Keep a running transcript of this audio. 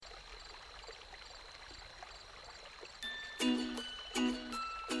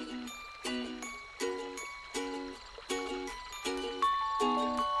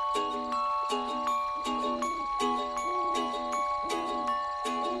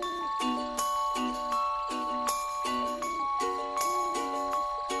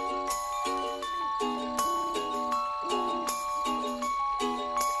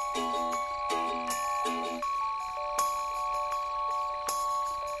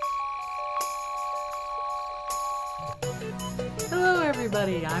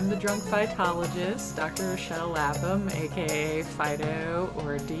everybody. I'm the drunk phytologist, Dr. Rochelle Lapham, aka Phyto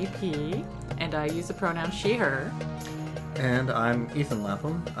or DP, and I use the pronoun she, her. And I'm Ethan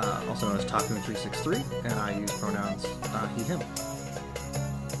Lapham, also known as Takumi363, and I use pronouns he, him.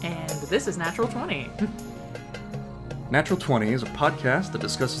 And this is Natural 20. Natural 20 is a podcast that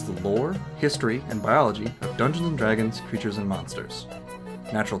discusses the lore, history, and biology of Dungeons & Dragons, creatures, and monsters.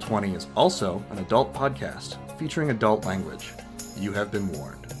 Natural 20 is also an adult podcast featuring adult language. You have been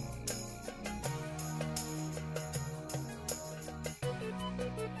warned.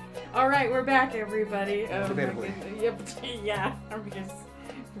 All right, we're back, everybody. Debatably. Yep, yeah, I'm just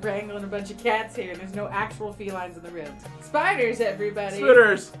wrangling a bunch of cats here. There's no actual felines in the room. Spiders, everybody.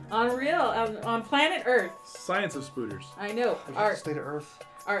 Spooters! On planet Earth. Science of spooters. I know. Our state of Earth.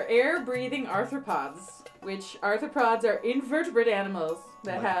 Are air-breathing arthropods, which arthropods are invertebrate animals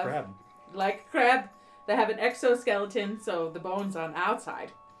that Like a crab. like a crab, that have an exoskeleton, so the bones on the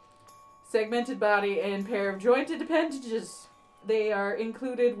outside, segmented body, and pair of jointed appendages. They are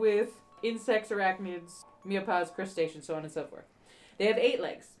included with insects, arachnids, meopods, crustaceans, so on and so forth. They have 8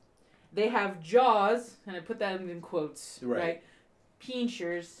 legs. They have jaws, and I put that in quotes, right?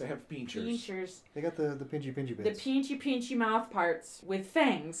 Pinchers. They have pinchers. Pinchers. They got the pinchy bits. The pinchy mouth parts with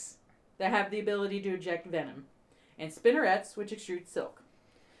fangs that have the ability to eject venom. And spinnerets, which extrude silk.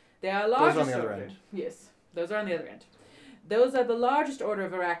 They are largest Those are on the other order. end. Yes, those are on the other end. Those are the largest order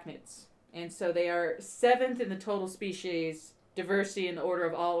of arachnids. And so they are 7th in the total species diversity in the order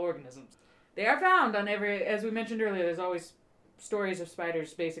of all organisms. They are found on every, as we mentioned earlier, there's always stories of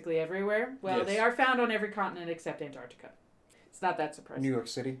spiders basically everywhere. Well, Yes. They are found on every continent except Antarctica. It's not that surprising. New York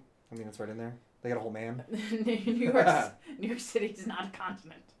City. I mean, it's right in there. They got a whole man. New York City is not a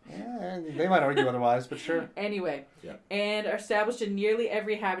continent. Yeah, they might argue otherwise, but sure. Anyway, Yeah. and are established in nearly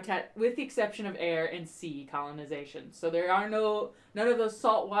every habitat with the exception of air and sea colonization. So there are none of those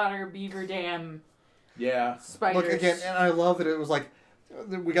saltwater beaver dam Yeah. spiders. Look, again, and I love that it was like,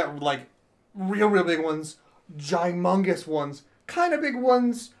 we got like real big ones, gymongous ones, kind of big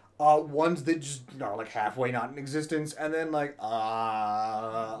ones, ones that just are like halfway not in existence, and then like, Beaver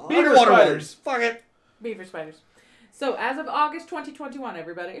underwater spiders. ones. Fuck it. Beaver spiders. So as of August 2021,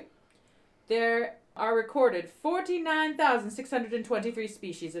 everybody, there are recorded 49,623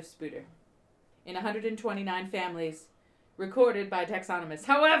 species of spooter in 129 families recorded by taxonomists.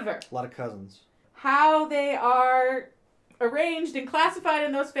 However, A lot of cousins. how they are arranged and classified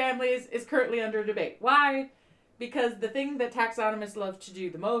in those families is currently under debate. Why? Because the thing that taxonomists love to do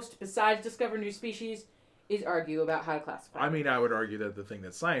the most, besides discover new species, is argue about how to classify I them. mean, I would argue that the thing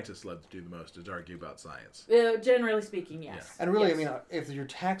that scientists love to do the most is argue about science. Generally speaking, yes. And really, Yes. I mean, if you're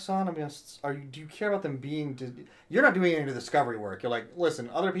taxonomists, do you care about them being? You're not doing any of the discovery work. You're like, listen,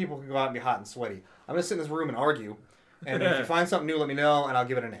 other people can go out and be hot and sweaty. I'm gonna sit in this room and argue, and if you find something new, let me know, and I'll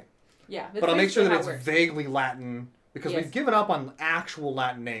give it a name. Yeah, that's But I'll make sure that basically it's how it works. vaguely Latin because Yes. we've given up on actual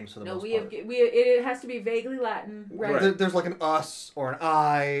Latin names for the No, most we part. have. It has to be vaguely Latin, right? There's like an us or an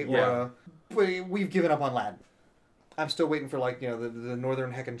I or Yeah. we've given up on Latin. I'm still waiting for like the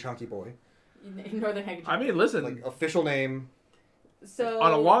Northern Heckin' Chunky Boy, In Northern Heckin. I mean, listen, like official name. So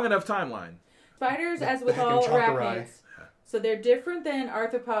on a long enough timeline. spiders, the- as the with all Heckin' Chunkerai. arachnids, so they're different than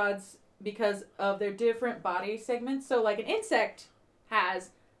arthropods because of their different body segments. So, like an insect has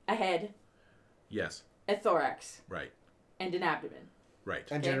a head, Yes. a thorax, Right. and an abdomen, Right.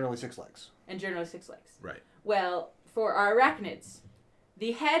 And Okay. generally 6 legs. and generally 6 legs. Right. Well, for our arachnids,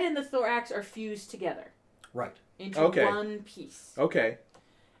 the head and the thorax are fused together Right. into Okay. one piece, Okay.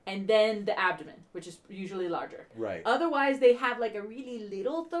 and then the abdomen, which is usually larger. Right. Otherwise, they have like a really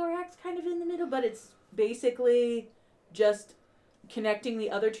little thorax kind of in the middle, but it's basically just connecting the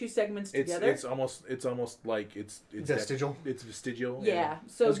other 2 segments together. It's almost like it's Vestigial. it's vestigial. Yeah.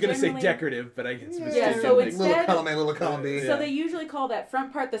 So I was gonna say generally- decorative, but I guess Yeah, vestigial. so makes- it's- little Instead- column A, little column B. So Yeah. they usually call that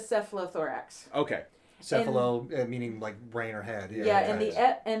front part the cephalothorax. Okay. Cephalo, meaning like brain or head. Yeah, and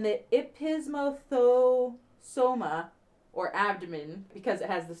right. the epismothosoma or abdomen because it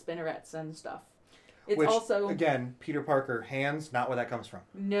has the spinnerets and stuff. It's Which, also again, Peter Parker, hands, not where that comes from.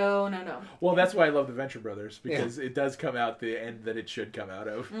 no. Well, that's why I love the Venture Brothers because it does come out the end that it should come out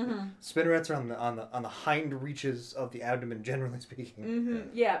of. Mm-hmm. Spinnerets are on the hind reaches of the abdomen, generally speaking. Mm-hmm.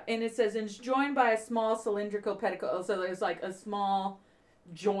 Yeah, and it says it's joined by a small cylindrical pedicle. So there's like a small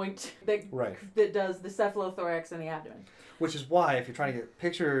joint that Right. that does the cephalothorax and the abdomen. Which is why, if you're trying to get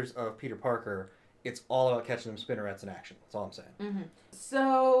pictures of Peter Parker, it's all about catching them spinnerets in action. That's all I'm saying. Mm-hmm.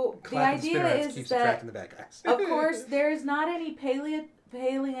 So the Clapping idea spinnerets is keeps that, attracting the bad guys. of course, there's not any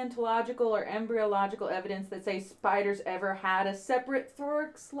paleontological or embryological evidence that say spiders ever had a separate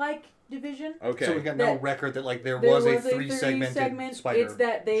thorax-like division. Okay. So we've got no record that like there There was a three-segment spider. It's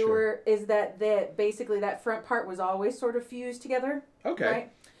that they Sure. that basically that front part was always sort of fused together. Okay.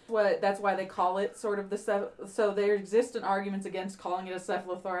 Right? That's why they call it sort of so there exist arguments against calling it a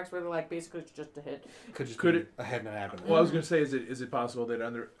cephalothorax where they're like basically it's just a head. Could be a head and an abdomen. Well, I was going to say, is it possible that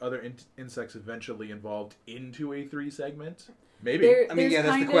other insects eventually evolved into a 3-segment? Maybe. I mean, yeah,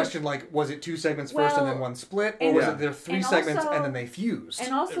 that's the question. Like, was it 2 segments first and then one split, or was it there 3 segments and then they fused?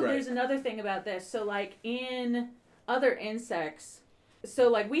 And also, Right. there's another thing about this. So, like in other insects, so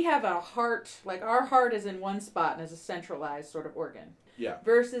like we have a heart. Like our heart is in one spot and is a centralized sort of organ. Yeah.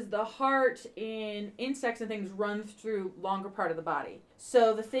 Versus the heart in insects and things runs through longer part of the body.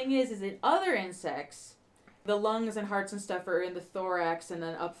 So the thing is in other insects, the lungs and hearts and stuff are in the thorax and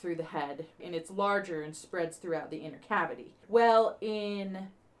then up through the head, and it's larger and spreads throughout the inner cavity. Well, in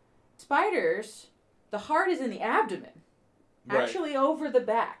spiders, the heart is in the abdomen, Right. actually over the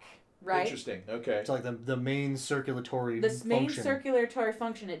back, right? Interesting. Okay. It's like the main circulatory This main function. circulatory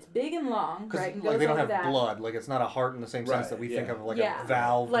function. It's big and long, Because right? And like, goes they don't over have that. blood. Like it's not a heart in the same sense Right, that we yeah. think of like Yeah. a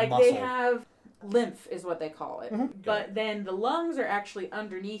valve Like muscle. they have lymph is what they call it. Mhm. But then the lungs are actually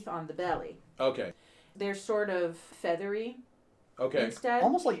underneath on the belly. Okay. They're sort of feathery Okay. instead.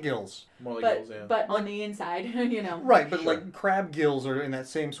 Almost like gills. More like but gills, yeah. but on the inside, you know. Right, but Sure. like crab gills are in that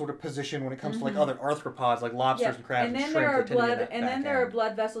same sort of position when it comes to like other arthropods like lobsters and crabs and and then shrimp. there are that tend to be in blood that and back then there are end.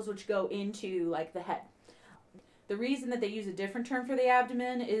 blood vessels which go into like the head. The reason that they use a different term for the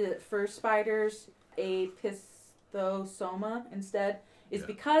abdomen is that for spiders, apistosoma instead is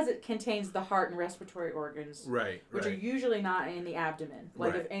because it contains the heart and respiratory organs, Right. which are Right. usually not in the abdomen,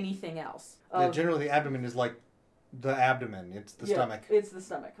 like Right. of anything else. Yeah, generally, the abdomen is like the abdomen. It's the stomach. It's the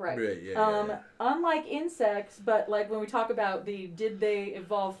stomach, right? Right. Yeah. Unlike insects, but like when we talk about did they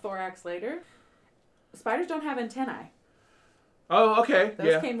evolve thorax later? Spiders don't have antennae. Oh, okay. Those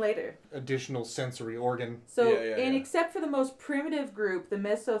Yeah. came later. Additional sensory organ. So, Yeah. except for the most primitive group, the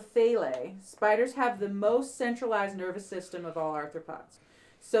Mesothelae, spiders have the most centralized nervous system of all arthropods.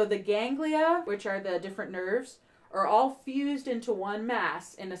 So the ganglia, which are the different nerves, are all fused into one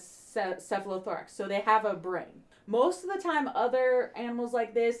mass in a cephalothorax. So they have a brain. Most of the time, other animals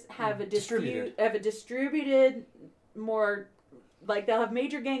like this have a distributed, more, like they'll have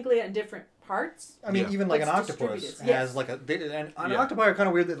major ganglia in different parts. I mean, Yeah. even like It's an octopus distributed. has Yes. like an Yeah. octopi are kind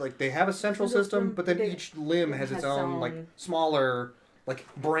of weird that like they have a central system, but then they- each limb has its own like smaller like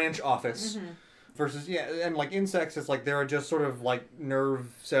branch office. Mm-hmm. Versus and like insects, it's like there are just sort of like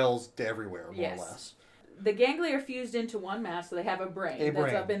nerve cells everywhere, more Yes. or less. The ganglia are fused into one mass, so they have a brain that's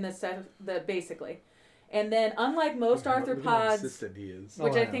brain. up in the basically. And then, unlike most Look how arthropods, insistent he is.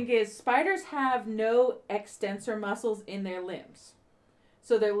 which Oh, I I know. think is spiders have no extensor muscles in their limbs,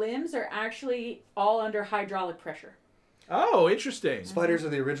 so their limbs are actually all under hydraulic pressure. Oh, interesting. Spiders are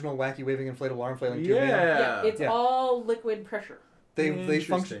the original wacky waving inflatable arm flailing Yeah. tubian. It's all liquid pressure. They Interesting.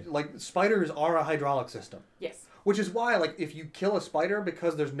 function like spiders are a hydraulic system. Yes. Which is why, like, if you kill a spider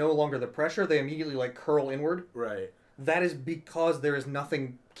because there's no longer the pressure, they immediately like curl inward. Right. That is because there is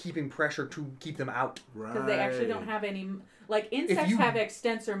nothing keeping pressure to keep them out. Right. Because they actually don't have any, like insects you- have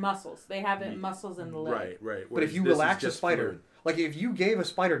extensor muscles. They have muscles in the leg. Right. Right. But if Whereas you this is relax a just spider, fluid. like if you gave a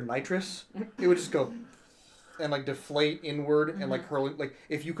spider nitrous, it would just go and like deflate inward and like curl. Like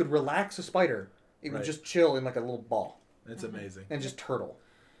if you could relax a spider, it would Right. just chill in like a little ball That's amazing. and just turtle.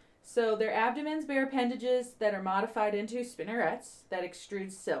 So their abdomens bear appendages that are modified into spinnerets that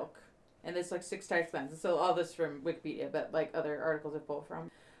extrude silk. And there's like 6 types of them. So all this from Wikipedia, but like other articles I pulled from.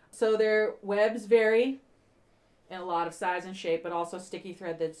 So their webs vary in a lot of size and shape, but also sticky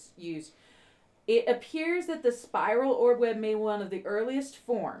thread that's used. It appears that the spiral orb web may be one of the earliest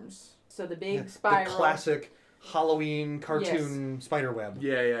forms. So the big spiral. The classic Halloween cartoon spider web.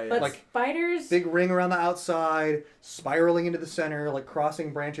 Yeah. But like, spiders. Big ring around the outside, spiraling into the center, like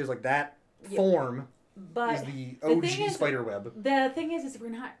crossing branches, like that form but is the thing OG is- spider web. The thing is we're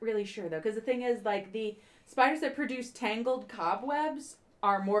not really sure though, because the thing is like the spiders that produce tangled cobwebs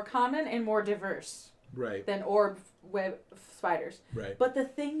are more common and more diverse Right. than orb web spiders. Right. But the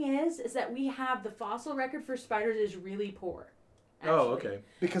thing is that we have the fossil record for spiders is really poor. Oh, actually. okay.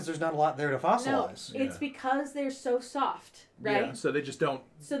 Because there's not a lot there to No, fossilize. it's Yeah. because they're so soft, right? Yeah. So they just don't.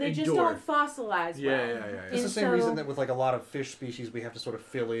 So they just endure. don't fossilize Yeah, well. yeah. It's the And same so- reason that with like a lot of fish species we have to sort of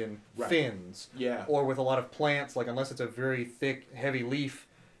fill in Right. fins. Yeah. Or with a lot of plants, like unless it's a very thick, heavy leaf,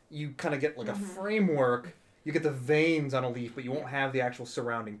 you kind of get like a framework. You get the veins on a leaf, but you won't have the actual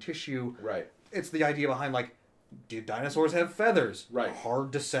surrounding tissue. Right. it's the idea behind, like, did dinosaurs have feathers? Right.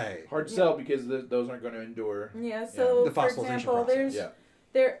 Hard to say. Hard to sell because those aren't going to endure. Yeah, so The for fossilization example, process.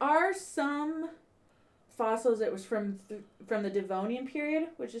 there are some fossils that was from the Devonian period,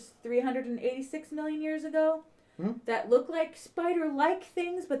 which is 386 million years ago, that look like spider-like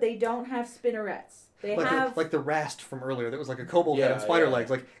things, but they don't have spinnerets. They have like the rast from earlier that was like a kobold head and spider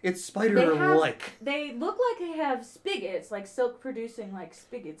legs. Like, it's spider-like. They look like they have spigots, like silk-producing like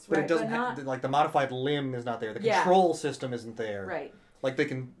spigots, but right? it doesn't but not, have, like, the modified limb is not there. The control system isn't there. right. Like, they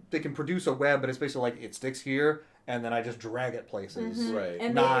can produce a web, but it's basically like it sticks here, and then I just drag it places. Mm-hmm. Right.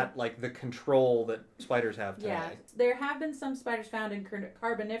 And Not like the control that spiders have today. Yeah, there have been some spiders found in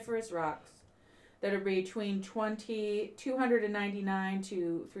Carboniferous rocks that are between 299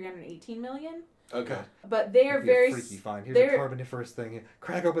 to 318 million. Okay. But they are That'd be a very freaky find. Here's a carboniferous thing.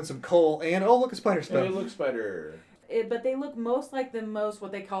 Crack open some coal, and oh, look, a spider Hey, stuff. look, spider. But they look most like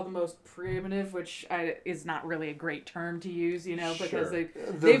what they call the most primitive, which is not really a great term to use, because Sure.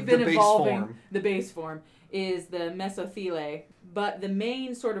 they've been base evolving. form. The base form is the Mesothelae, but the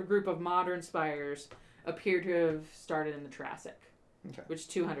main sort of group of modern spiders appear to have started in the Triassic, which is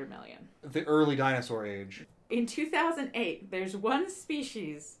 200 million. The early dinosaur age. In 2008, there's one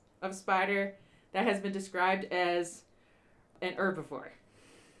species of spider that has been described as an herbivore.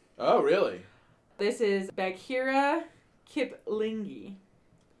 Oh, really? This is Bagheera kiplingi,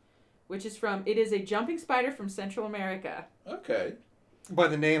 which is it is a jumping spider from Central America. Okay. By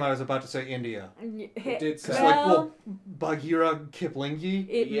the name, I was about to say India. It did It's sound... like, well, Bagheera Kiplingi?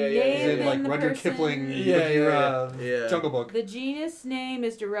 It Yeah, may yeah, have yeah. Is it been like the Rudyard person- Kipling, Yeah, Bagheera, yeah. Jungle Book? The genus name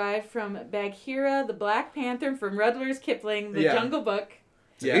is derived from Bagheera, the Black Panther from Rudyard Kipling, the Jungle Book.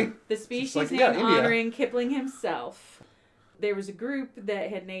 Yeah. The species like, named India. honoring Kipling himself. There was a group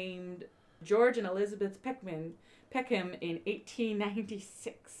that had named George and Elizabeth Peckham in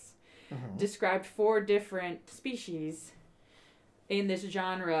 1896. Described 4 different species in this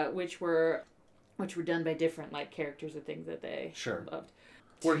genre, which were done by different characters and things that they loved.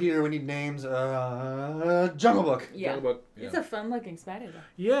 We're here, we need names. Jungle Book. Yeah. Jungle Book. It's a fun looking spider though.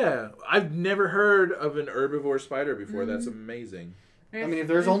 Yeah. I've never heard of an herbivore spider before. That's amazing. I mean, if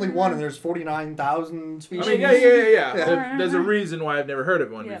there's only one and there's 49,000 species. I mean, yeah. Yeah. There's a reason why I've never heard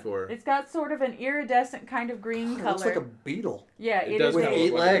of one Yeah. before. It's got sort of an iridescent kind of green It color. looks like a beetle. Yeah, It it does is With kinda a, look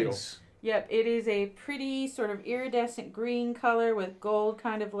 8 like a beetle. legs. Yep, it is a pretty sort of iridescent green color with gold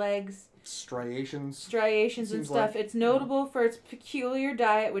kind of legs, Striations. striations and Seems stuff. like- It's notable for its peculiar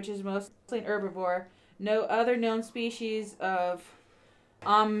diet, which is mostly an herbivore. No other known species of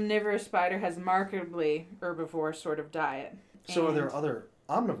omnivorous spider has markedly herbivore sort of diet. So are And- there other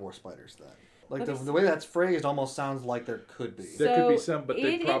omnivore spiders then? Like Let me the way that's phrased almost sounds like there could be. There could be So some, but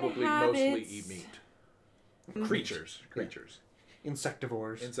they it probably mostly inhabits- eat meat. Creatures.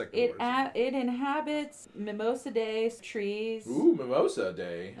 Insectivores. Insectivores. It inhabits Mimosidae trees. Ooh, Mimosa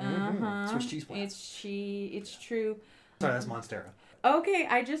Day. Uh-huh. Swiss cheese plants. It's true. Sorry, that's Monstera. Okay,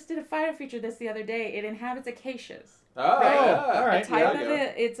 I just did a photo feature this the other day. It inhabits acacias. Oh, Right. all right. A type yeah, of yeah.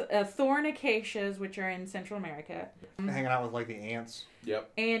 it. It's thorn acacias, which are in Central America, Hanging out with like the ants.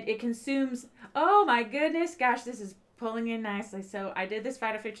 Yep. and it consumes. Oh my goodness, gosh, this is pulling in nicely. So I did this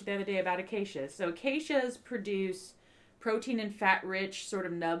photo feature the other day about acacias. So acacias produce protein and fat-rich sort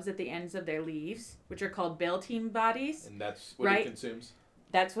of nubs at the ends of their leaves, which are called beltine bodies. And that's what Right. it consumes?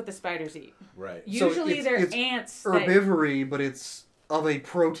 That's what the spiders eat. Right. So Usually it's- they're it's ants. that- Herbivory, but it's of a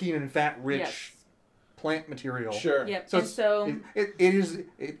protein and fat rich Yes. plant material. Sure. Yep. So and it's,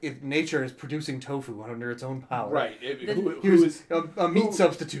 so nature is producing tofu under its own power. Right. Who Here's is a meat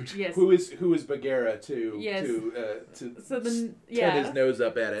substitute. yes. who is Bagheera to Yes. to So the turn his nose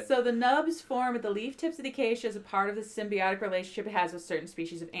up at it? So the nubs form at the leaf tips of the acacia as a part of the symbiotic relationship it has with certain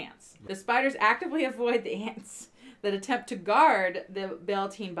species of ants. The spiders actively avoid the ants that attempt to guard the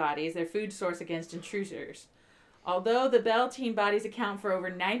beltine bodies, their food source, against intruders. Although the beltine bodies account for over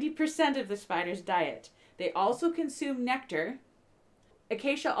 90% of the spider's diet, they also consume nectar.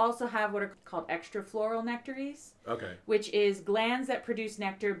 Acacia also have what are called extrafloral nectaries, Okay. which is glands that produce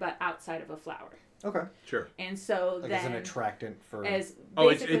nectar but outside of a flower. Okay. Sure. And so Like then, as an attractant for. as Oh,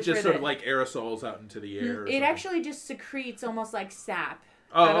 it's basically just for sort the- of like aerosols out into the air. Or It something. actually just secretes almost like sap.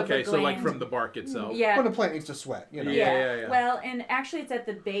 Oh, out of the okay. So like gland. from the bark itself. Yeah. when a plant needs to sweat, you know. Yeah. Well, and actually it's at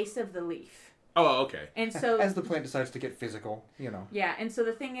the base of the leaf. Oh, okay. And so As the plant decides to get physical, you know. yeah, and so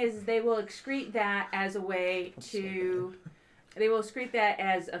the thing is they will excrete that as a way to they will excrete that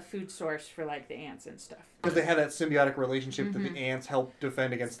as a food source for like the ants and stuff. Because they have that symbiotic relationship that the ants help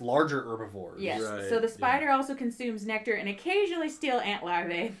defend against larger herbivores. Yes. Right, So the yeah. spider also consumes nectar and occasionally steal ant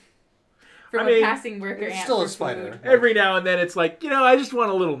larvae. from a passing worker it's ant still for a spider. food. Every now and then it's like, I just want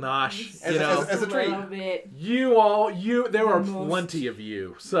a little nosh. As- You know, as a treat. little bit. there are most. plenty of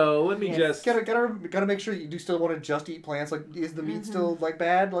you. So let me Yes. just. Gotta make sure you do still want to just eat plants. Like, is the meat still like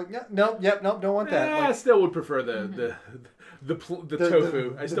bad? Like, nope, don't want that. I Like, still would prefer the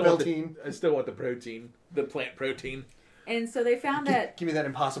tofu. I still want protein. I still want the protein, the plant protein. And so they found that. Give me that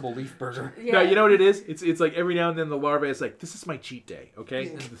Impossible leaf burger. Yeah, No, you know what it is? It's like every now and then the larva is like, this is my cheat day,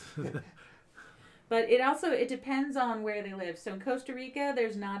 okay? But it depends on where they live. So in Costa Rica,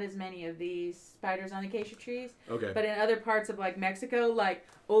 there's not as many of these spiders on acacia trees. Okay. But in other parts of like Mexico, like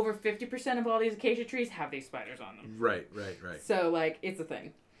over 50% of all these acacia trees have these spiders on them. Right. So like it's a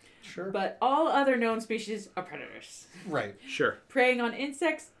thing. Sure. But all other known species are predators, Right. Sure. preying on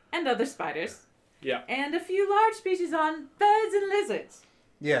insects and other spiders. Yeah. And a few large species on birds and lizards.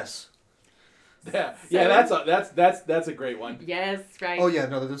 Yes. Yeah. So- Yeah. That's a great one. Yes, right. Oh yeah,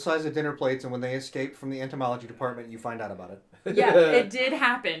 no, they're the size of dinner plates, and when they escape from the entomology department, you find out about it. Yeah, it did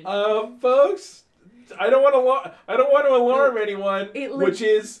happen. Folks, I don't want to alarm anyone, It which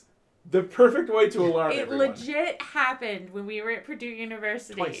is the perfect way to alarm It everyone. legit happened when we were at Purdue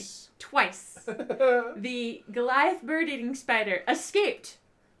University. Twice. The Goliath bird-eating spider escaped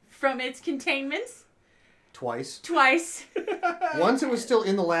from its containments Twice. twice. Once it was still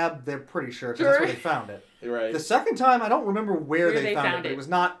in the lab, they're pretty sure, because that's where they found it. Right. The second time, I don't remember where they found it, found but it. it was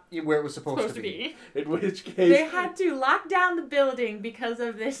not where it was supposed Supposed to be. In which case, They had to lock down the building because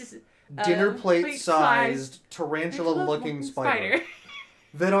of this Dinner plate-sized plate-sized, tarantula-looking spider. spider.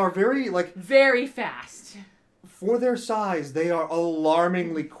 That are very, like, Very fast. for their size, they are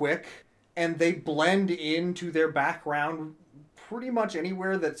alarmingly quick, and they blend into their background pretty much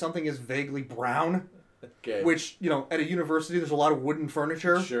anywhere that something is vaguely brown. okay. Which, at a university, there's a lot of wooden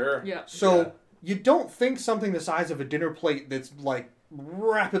furniture. Sure. Yeah. So Yeah. you don't think something the size of a dinner plate that's like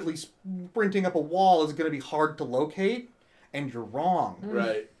rapidly sprinting up a wall is going to be hard to locate, and you're wrong.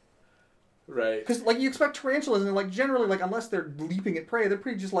 Right. Right. Because like you expect tarantulas, and like generally, like unless they're leaping at prey, they're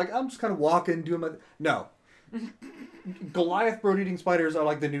pretty just like I'm just kind of walking, doing my no. Goliath bird-eating spiders are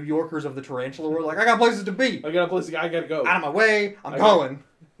like the New Yorkers of the tarantula world. Like I got places to be. I got a place. I gotta go. Out of my way, I'm going.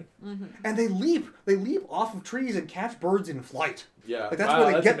 And they leap off of trees and catch birds in flight. Yeah. Like that's Wow,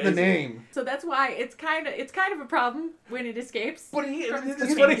 where they get amazing. the name. So that's why it's kind of a problem when it escapes. But from its it's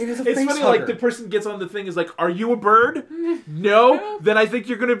containment. funny. It is a It's face funny. Like hugger. the person gets on the thing is like, "Are you a bird? No. Then I think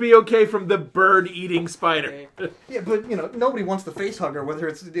you're gonna be okay from the bird-eating spider." Yeah, but nobody wants the face hugger, whether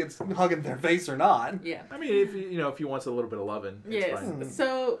it's hugging their face or not. Yeah. I mean, if he wants a little bit of loving, it's Yes. fine.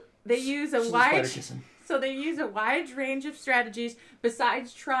 So they use a Just wide. spider kissing. So they use a wide range of strategies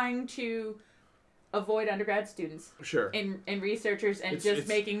besides trying to avoid undergrad students Sure. and researchers and It's- just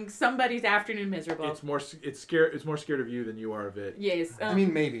making somebody's afternoon miserable. It's more scared of you than you are of it. Yes. I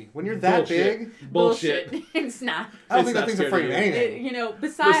mean, maybe when you're that Bullshit. big, Bullshit. It's not. I don't It's think that not thing's scared afraid of of you. anything.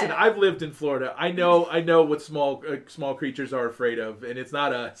 Besides. Listen, I've lived in Florida. I know what small creatures are afraid of, and it's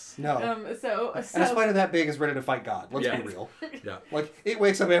not us. No. And a And a spider. spider that big is ready to fight God. Let's Yeah. be real. Yeah. Like it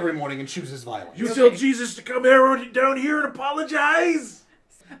wakes up every morning and chooses violence. You Okay. tell Jesus to come down here and apologize.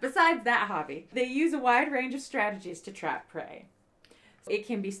 Besides that hobby, they use a wide range of strategies to trap prey. It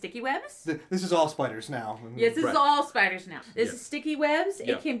can be sticky webs. This is all spiders now. Yes, this Right. is all spiders now. This Yeah. is sticky webs.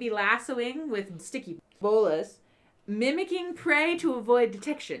 Yeah. It can be lassoing with sticky bolas, mimicking prey to avoid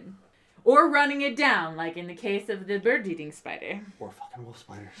detection, or running it down, like in the case of the bird-eating spider, Or fucking wolf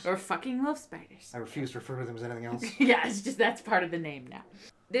spiders. or fucking wolf spiders. I refuse to refer to them as anything else. Yeah, it's just that's part of the name now.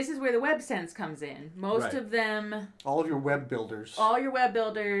 This is where the web sense comes in. Most Right. of them, All of your web builders. all your web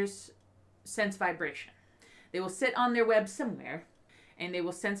builders, sense vibration. They will sit on their web somewhere, and they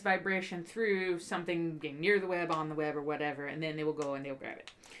will sense vibration through something getting near the web, on the web, or whatever, and then they will go and they'll grab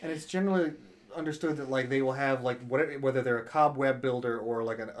it. And it's generally understood that like they will have like whether they're a cobweb builder or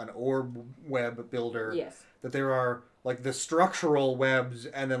like an orb web builder. Yes. That there are like the structural webs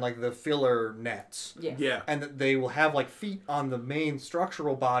and then like the filler nets. Yes. Yeah. And that they will have like feet on the main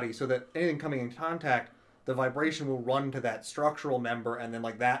structural body so that anything coming in contact, the vibration will run to that structural member, and then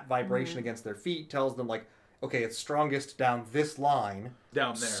like that vibration against their feet tells them like, okay, it's strongest down this line.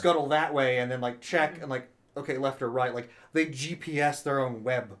 Down there. Scuttle that way, and then like check and like, okay, left or right. Like they GPS their own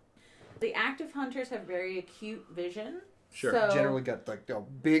web. The active hunters have very acute vision. Sure. So, Generally got like a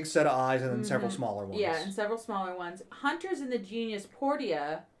big set of eyes and then several smaller ones. yeah, and several smaller ones. Hunters in the genus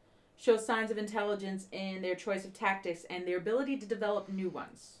Portia show signs of intelligence in their choice of tactics and their ability to develop new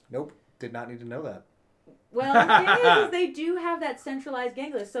ones. Nope. Did not need to know that. Well, the thing is they do have that centralized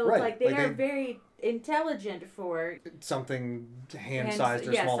ganglia, so Right, it's like they like are they- very intelligent for. Something hand Hand- sized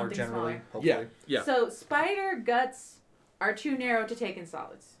or yeah, smaller something generally. smaller. Hopefully. Yeah. So spider guts are too narrow to take in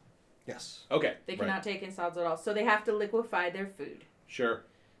solids. Yes. Okay. They right. cannot take in solids at all. So they have to liquefy their food Sure.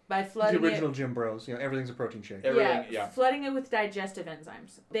 by The flooding original it. Jim Bros. Everything's a protein shake. Everything, yeah. Flooding it with digestive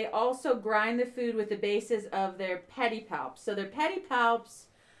enzymes. They also grind the food with the bases of their pedipalps. So their pedipalps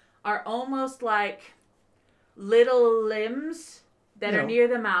are almost like little limbs that are near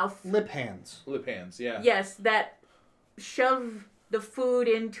the mouth. Lip hands. Lip hands, yeah. Yes, that shove the food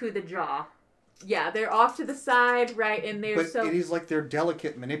into the jaw. Yeah, they're off to the side, right, and they're But it is like they're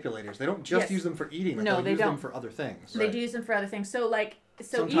delicate manipulators. They don't just Yes. use them for eating. No, they'll they use them don't. for other things. They Right. do use them for other things. So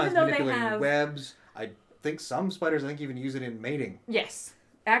Sometimes even though they manipulating have webs. I think some spiders, even use it in mating. yes,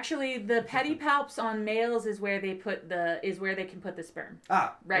 actually the pedipalps on males is where they can put the sperm.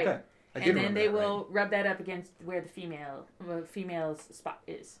 Ah, Right. Okay. I did And then remember they that, right. will rub that up against where the female's spot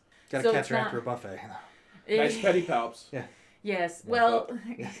is. Gotta so catch it's her not- after a buffet. Nice pedipalps. Yes. What's Well,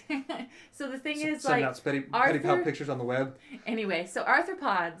 up? so the thing is, Send like, out Arthur- pedipalp pictures on the web. anyway, so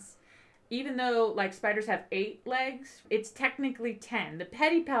arthropods, even though like spiders have 8 legs, it's technically 10. The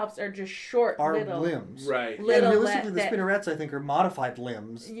pedipalps are just short Are little. limbs. Right. And Little realistically, the that- spinnerets, I think, are modified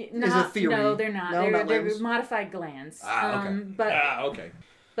limbs. is a Not, theory. no, they're not. No, not they're limbs? modified glands. Ah, okay.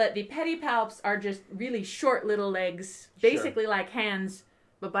 But Okay. the pedipalps are just really short little legs, basically like hands,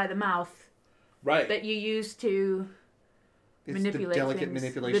 but by the mouth, Right. that you use to It's manipulate the delicate things.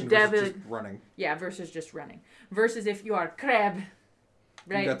 manipulation The versus devil- just running. versus just running. Versus if you are crab,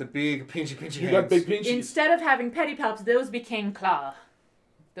 right? You got the big pinchy You hands. got big pinchies. Instead of having pedipalps, those became claw.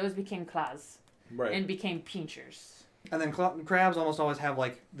 Those became claws Right. and became pinchers. And then crabs almost always have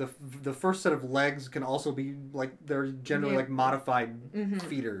like the first set of legs can also be like they're generally Yeah. like modified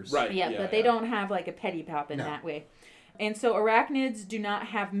feeders. Right. Yeah, but they don't have like a pedipalp in No. that way. And so arachnids do not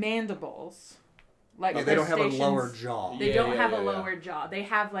have mandibles. Like Yeah, they don't have a crustaceans. lower jaw. They Yeah, don't yeah, have yeah, a yeah. lower jaw. They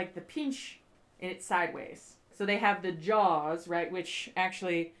have like the pinch and it's sideways. So they have the jaws, right, which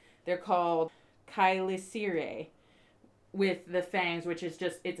actually they're called chelicerae with the fangs, which is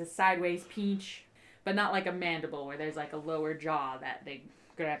just, it's a sideways pinch, but not like a mandible where there's like a lower jaw that they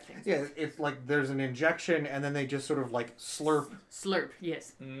grab things Yeah, with. it's like there's an injection and then they just sort of like slurp. Slurp,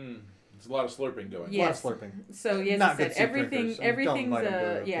 yes. There's a lot of slurping going. Yeah. A Yes. lot of slurping. So yes, Not I said good soup drinkers. Don't everything's invite 'em a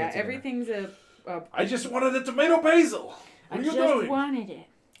to yeah, fancy dinner. everything's a I just wanted a tomato basil. What I are you just doing? wanted it.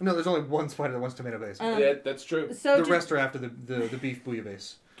 No, there's only one spider that wants tomato base. That's true. So the just- rest are after the beef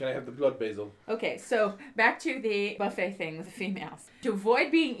bouillabaisse. Can I have the blood basil? okay, so back to the buffet thing with the females. To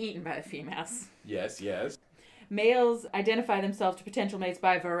avoid being eaten by the females, Yes, yes. males identify themselves to potential mates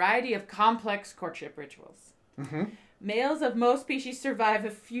by a variety of complex courtship rituals. Mm-hmm. Males of most species survive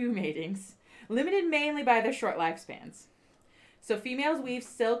a few matings, limited mainly by their short lifespans. So females weave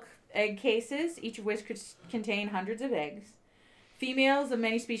silk egg cases, each of which could contain hundreds of eggs. Females of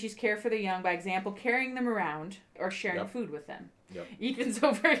many species care for their young by example, carrying them around or sharing Yep. food with them. Yep. Ethan's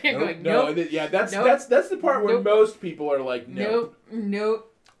over here going, No, nope, that's Nope. that's the part where Nope. most people are like, no.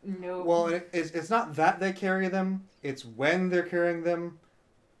 nope. Well, it's not that they carry them. It's when they're carrying them.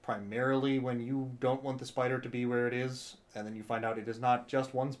 Primarily when you don't want the spider to be where it is, and then you find out it is not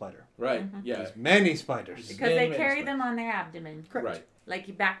just one spider. Right. Mm-hmm. Yeah. There's many spiders. Because they Many carry spiders. them on their abdomen, Correct. Right. like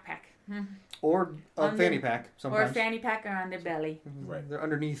your backpack. Or a On fanny the- pack Or a sometimes. fanny pack or on their belly. Right. They're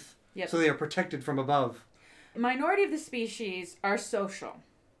underneath. Yep. So they are protected from above. The minority of the species are social.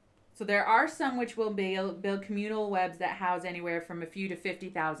 So there are some which will build communal webs that house anywhere from a few to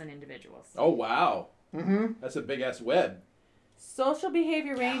 50,000 individuals. Oh wow. Mm-hmm. That's a big ass web. Social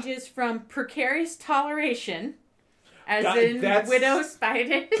behavior ranges from precarious toleration, as God, in that's- widow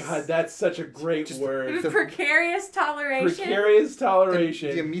spiders. God, that's such a great Just- word. Precarious toleration. Precarious toleration.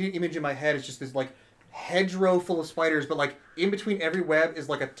 The immediate image in my head is just this like hedgerow full of spiders, but like in between every web is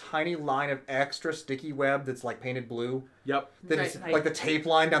like a tiny line of extra sticky web that's like painted blue. Yep. That Right, is like- like the tape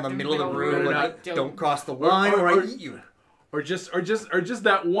line down the middle of the room. Right, Like, don't- don't cross the line or I eat you. Or just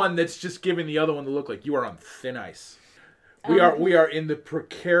that one that's just giving the other one the look like you are on thin ice. We are in the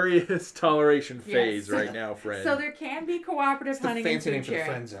precarious toleration phase Yes. right now, friend. So there can be cooperative It's the hunting and fancy name food for the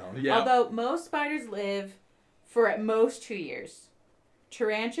sharing. friend zone. yeah. Although most spiders live for at most 2 years.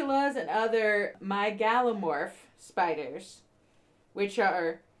 Tarantulas and other mygalomorph spiders, which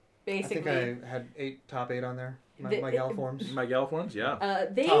are I think basically I had top 8 on there. My The- Galiforms. My Galiforms, yeah.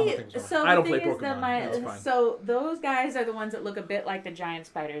 they Tom, I think so. so I the don't thing play is that Pokemon, that's fine. so those guys are the ones that look a bit like the giant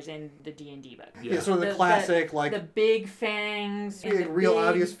spiders in the D&D book. Yeah, sort of the The- classic, like The big fangs, and big, the real big,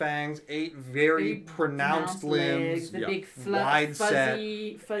 obvious fangs, 8 very big pronounced limbs. legs, the Yeah. big Wide set.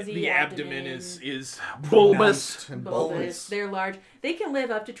 fuzzy the abdomen is bulbous. Pronounced and bulbous. bulbous. They're large. They can live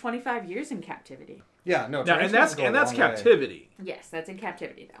up to 25 years in captivity. Yeah, no. Now, and that's tarantulas go a long way. captivity. Yes, that's in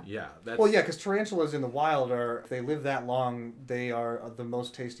captivity, though. Yeah. That's, Well, yeah, because tarantulas in the wild if they live that long, they are the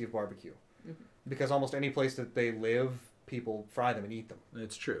most tasty of barbecue. Mm-hmm. Because almost any place that they live, people fry them and eat them.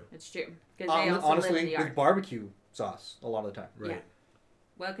 It's true. It's true. Because they also live in Honestly, the with yard. barbecue sauce a lot of the time. Right. Yeah.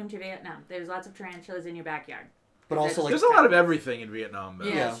 Welcome to Vietnam. There's lots of tarantulas in your backyard. But also, like, There's a lot of everything in Vietnam, though.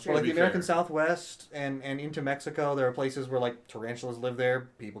 Yeah, yeah, that's true. well, like To the be American fair. Southwest and into Mexico, there are places where like tarantulas live there.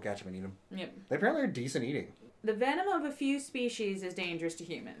 People catch them and eat them. Yep. They apparently are decent eating. The venom of a few species is dangerous to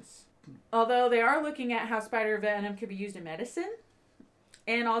humans. Although they are looking at how spider venom could be used in medicine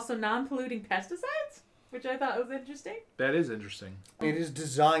and also non-polluting pesticides, which I thought was interesting. That is interesting. It is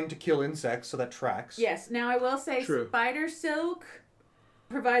designed to kill insects, so that tracks. Yes. Now I will say True. spider silk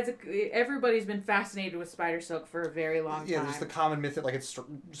provides everybody's been fascinated with spider silk for a very long time. Yeah, there's the common myth that like it's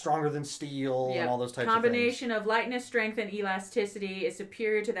stronger than steel and all those types Combination of lightness, strength, and elasticity is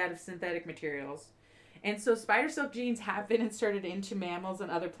superior to that of synthetic materials. And so spider silk genes have been inserted into mammals and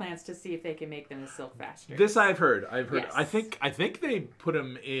other plants to see if they can make them as silk faster. This I've heard. Yes. I think they put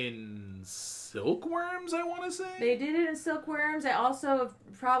them in silkworms, I want to say. They did it in silkworms. They also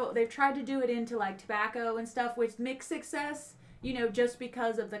they've tried to do it into like tobacco and stuff with mixed success. You know, just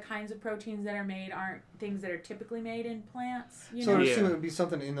because of the kinds of proteins that are made aren't things that are typically made in plants. You So know? I Yeah. assume it would be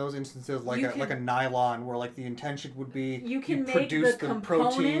something in those instances like You like a can- nylon, where like the intention would be You can make produce the the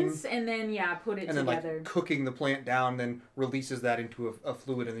protein, components and then put it and then together. like cooking the plant down, then releases that into a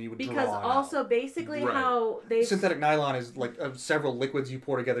fluid, and then you would Because draw it also out. basically Right. how they Synthetic nylon is like several liquids you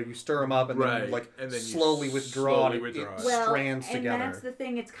pour together, you stir them up, and then Right. you like And then you slowly withdraw slowly it. withdraw it. well, strands and together. that's the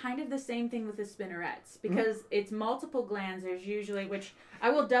thing. It's kind of the same thing with the spinnerets Mm-hmm. because it's multiple glands. There's usually which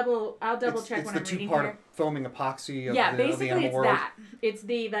I'll double check it's when the I'm reading two-part here. foaming epoxy of Yeah, the basically animal it's world. that. It's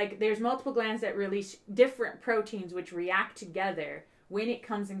the there's multiple glands that release different proteins which react together when it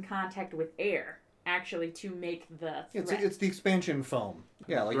comes in contact with air, actually to make the thread. It's the expansion foam.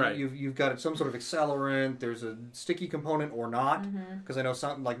 Yeah, like Right. you've got some sort of accelerant. There's a sticky component or not, Mm-hmm. because I know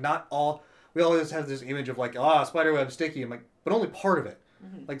something like not all. We always have this image of like spiderweb sticky. I'm like, but only part of it.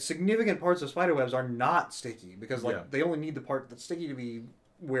 Mm-hmm. Like significant parts of spiderwebs are not sticky because like Yeah. they only need the part that's sticky to be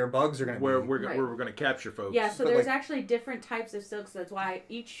where bugs are going to Where be. we're Right. where we're going to capture folks. Yeah, so But, there's like- actually different types of silks. That's why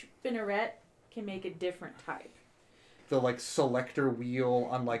each spinneret can make a different type. The like selector wheel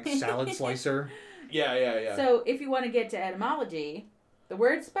on like salad slicer. Yeah. So if you want to get to etymology, the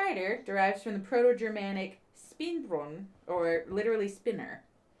word spider derives from the Proto-Germanic spinbrunn, or literally spinner,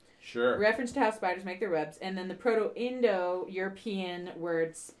 Sure. reference to how spiders make their webs, and then the Proto-Indo-European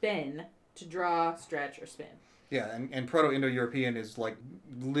word spin, to draw, stretch, or spin. Yeah, and Proto-Indo-European is like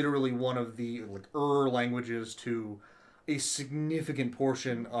literally one of the like languages to a significant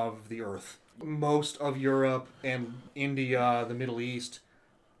portion of the earth. Most of Europe and India, the Middle East,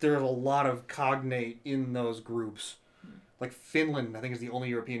 there's a lot of cognate in those groups. Like Finland, I think, is the only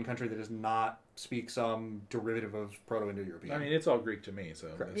European country that does not speak some derivative of Proto-Indo-European. I mean, it's all Greek to me, so.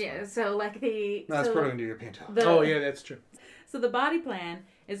 Correct. that's Yeah, fine. so like the... no, that's so Proto-Indo-European too. the- Oh, yeah, that's true. So the body plan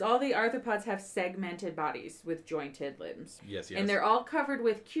is all the arthropods have segmented bodies with jointed limbs. Yes. And they're all covered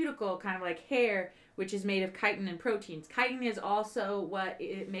with cuticle, kind of like hair, which is made of chitin and proteins. Chitin is also what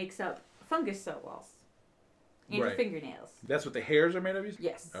it makes up fungus cell walls and your Right. fingernails. That's what the hairs are made of?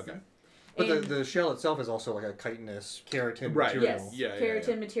 Yes. Okay. But And- the shell itself is also like a chitinous keratin Right. material. Yes, Yeah,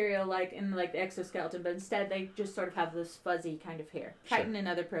 keratin material like in like the exoskeleton, but instead they just sort of have this fuzzy kind of hair. Sure. Chitin and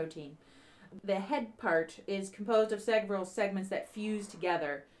other protein. The head part is composed of several segments that fuse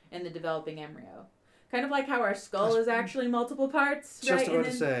together in the developing embryo. Kind of like how our skull is actually multiple parts, Just right? about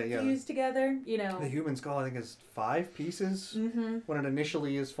And to then say, yeah. fused together, you know. The human skull, I think, is 5 pieces Mm-hmm. when it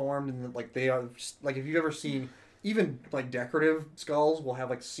initially is formed, and like they are like if you've ever seen even like decorative skulls will have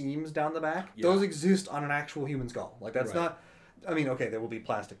like seams down the back. Yeah. Those exist on an actual human skull. Like that's Right. not. I mean, okay, there will be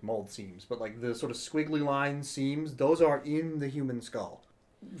plastic mold seams, but like the sort of squiggly line seams, those are in the human skull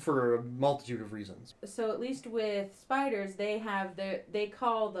for a multitude of reasons. So at least with spiders, they have they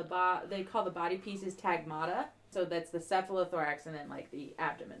call the body pieces tagmata. So that's the cephalothorax and then like the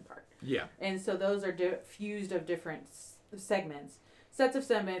abdomen part. Yeah. And so those are fused of different segments, sets of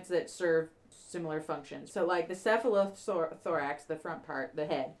segments that serve similar functions. So like the cephalothorax, the front part, the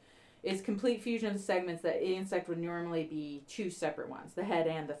head, is complete fusion of the segments that an insect would normally be two separate ones, the head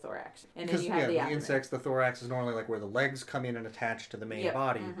and the thorax. And then Because you have the the abdomen. insects, the thorax is normally like where the legs come in and attach to the main Yep.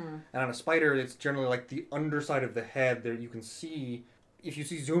 body. Mhm. And on a spider, it's generally like the underside of the head. There you can see, if you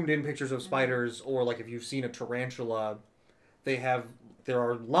see zoomed in pictures of spiders, or like if you've seen a tarantula, there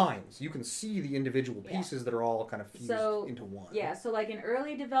are lines. You can see the individual pieces that are all kind of fused into one. Yeah, so like in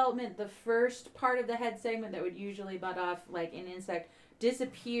early development, the first part of the head segment that would usually butt off like an insect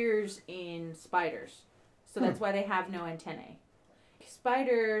disappears in spiders. So that's why they have no antennae.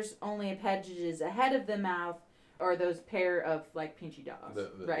 Spiders only appendages ahead of the mouth are those pair of like pinchy jaws,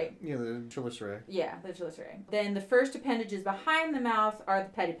 right? Yeah, the chelicerae. Yeah, the chelicerae. Then the first appendages behind the mouth are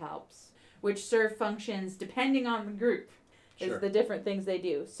the pedipalps, which serve functions depending on the group. Is the different things they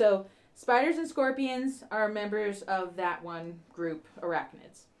do. So spiders and scorpions are members of that one group,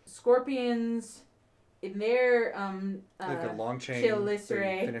 arachnids. Scorpions, in their they've got a long chain.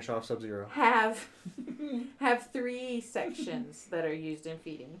 chelicerae, They finish off Sub-Zero. have 3 sections that are used in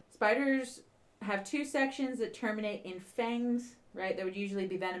feeding. Spiders have 2 sections that terminate in fangs, right? That would usually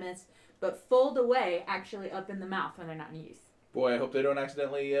be venomous, but fold away actually up in the mouth when they're not in use. Boy, I hope they don't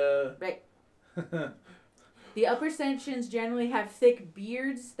accidentally. Right. The upper sections generally have thick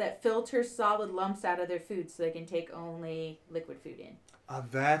beards that filter solid lumps out of their food so they can take only liquid food in.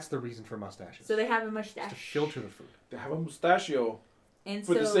 That's the reason for mustaches. So they have a mustache. Just to filter the food. They have a mustachio. And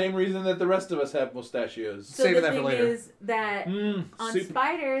For the same reason that the rest of us have mustachios. So Saving the that for thing later. is that on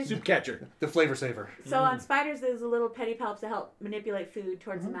spiders... Soup catcher. The flavor saver. So on spiders, there's a little pedipalps to help manipulate food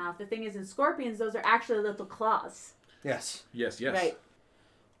towards the mouth. The thing is, in scorpions, those are actually little claws. Yes. Yes. Right.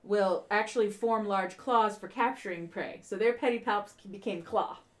 Will actually form large claws for capturing prey. So their pedipalps became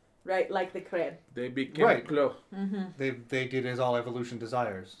claw. Right? Like the crab. They became claw. They did as all evolution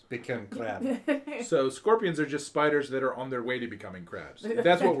desires. Become crab. So scorpions are just spiders that are on their way to becoming crabs.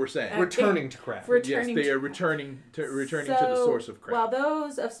 That's what we're saying. Returning to crab. Yes, they are returning to the source of crab. While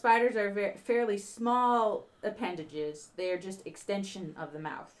those of spiders are fairly small appendages, they are just extension of the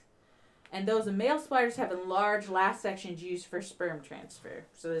mouth. And those of male spiders have enlarged last sections used for sperm transfer.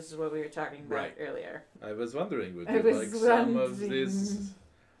 So this is what we were talking about earlier. I was wondering, would you like some of this?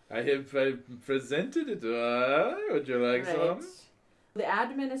 I have presented it. Would you like some? The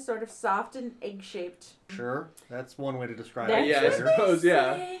abdomen is sort of soft and egg-shaped. Sure, that's one way to describe That's it. Yeah, I suppose,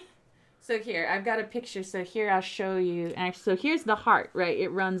 yeah. So here, I've got a picture. So here, I'll show you. So here's the heart, right? It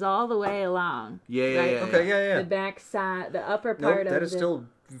runs all the way along. Yeah. Okay, yeah. The back side, the upper part of that is the... still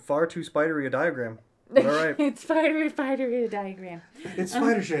far too spidery a diagram. But all right. It's spidery diagram. It's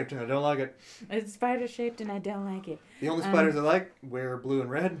spider-shaped and I don't like it. It's spider-shaped and I don't like it. The only spiders I like wear blue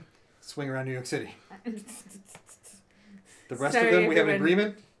and red, swing around New York City. The rest of them, we have an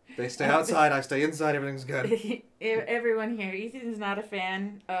agreement. They stay outside, I stay inside, everything's good. Everyone here, Ethan's not a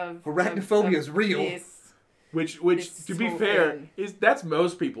fan of... Arachnophobia is real. This. Which This to be whole fair, thing. that's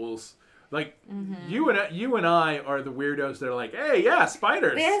most people's. Like, you and I are the weirdos that are like, hey, yeah,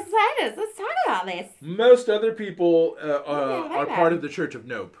 spiders. There's spiders. Let's talk about this. Most other people are part of the Church of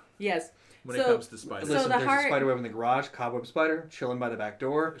Nope. Yes. When it comes to spiders. So Listen, the there's heart... a spider web in the garage, cobweb spider, chilling by the back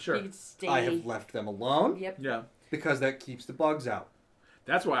door. Sure. You could stay... I have left them alone. Yep. Yeah. Because that keeps the bugs out.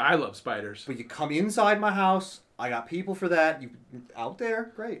 That's why I love spiders. But you come inside my house, I got people for that. You out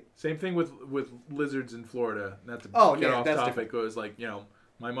there, great. Same thing with lizards in Florida. Not to get off that's topic. It was like,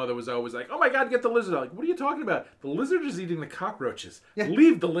 my mother was always like, oh my God, get the lizard. I'm like, what are you talking about? The lizard is eating the cockroaches. Yeah.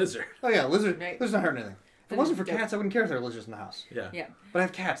 Leave the lizard. Oh yeah, lizard. Right. Lizard's not hurting anything. If it wasn't for cats, I wouldn't care if there were lizards in the house. Yeah. Yeah. But I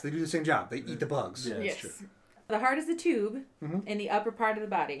have cats. They do the same job. They eat the bugs. Yeah, that's Yes. true. The heart is the tube in the upper part of the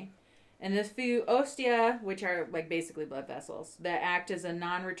body. And the few ostia, which are like basically blood vessels, that act as a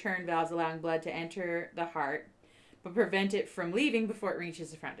non-return valves allowing blood to enter the heart, but prevent it from leaving before it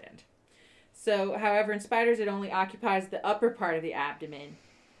reaches the front end. So, however, in spiders, it only occupies the upper part of the abdomen,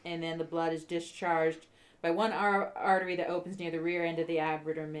 and then the blood is discharged by one artery that opens near the rear end of the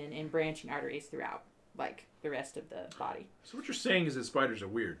abdomen and branching arteries throughout, like the rest of the body. So what you're saying is that spiders are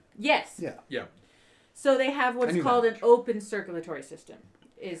weird. Yes. Yeah. Yeah. So they have what's called an open circulatory system.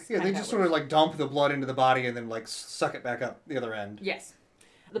 They just sort of like dump the blood into the body and then like suck it back up the other end. Yes.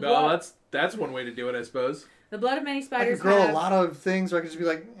 That's one way to do it, I suppose. The blood of many I spiders could grow a lot of things, or I could just be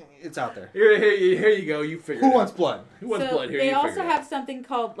like, it's out there. Here you go. You figure. Who it wants out. blood? Who wants blood? Here they you also figure it have out. something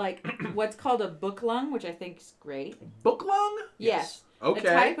called like what's called a book lung, which I think is great. Book lung. Yes. Okay.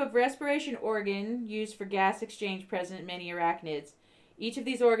 A type of respiration organ used for gas exchange present in many arachnids. Each of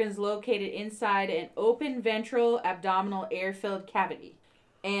these organs located inside an open ventral abdominal air-filled cavity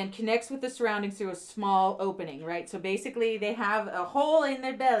and connects with the surroundings through a small opening, right? So basically they have a hole in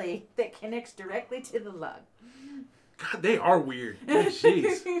their belly that connects directly to the lung. God, they are weird.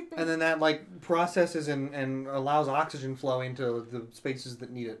 Jeez. And then that like processes and allows oxygen flow into the spaces that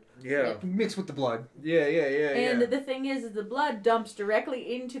need it. Yeah. Mixed with the blood. Yeah. And the thing is the blood dumps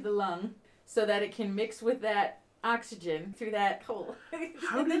directly into the lung so that it can mix with that oxygen through that hole.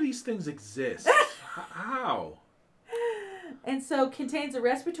 How do these things exist? How? And so contains a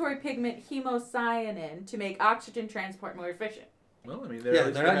respiratory pigment hemocyanin to make oxygen transport more efficient. Well, I mean,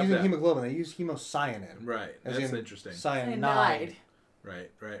 They're not using hemoglobin. They use hemocyanin. Right. As That's in interesting. Cyanide.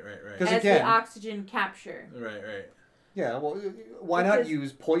 Right. Because As again, the oxygen capture. Right. Yeah, well, why not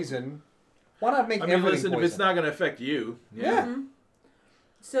use poison? Why not make everything listen, poison? if it's not going to affect you. Yeah. Mm-hmm.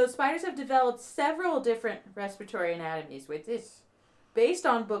 So spiders have developed several different respiratory anatomies with this, based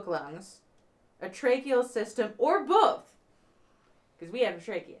on book lungs, a tracheal system, or both. Because we have a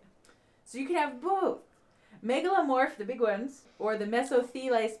trachea. So you can have both. Megalomorph, the big ones, or the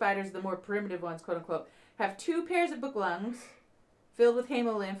mesotheliae spiders, the more primitive ones, quote unquote, have 2 pairs of book lungs filled with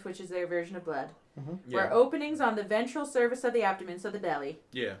hemolymph, which is their version of blood, where openings on the ventral surface of the abdomen, so the belly,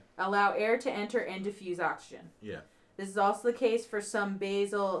 allow air to enter and diffuse oxygen. Yeah. This is also the case for some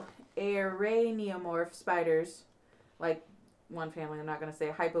basal araneomorph spiders, like one family, I'm not going to say,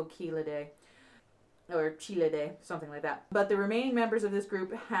 Hypochelidae, or Chelidae, something like that. But the remaining members of this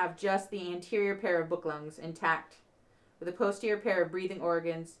group have just the anterior pair of book lungs intact, with a posterior pair of breathing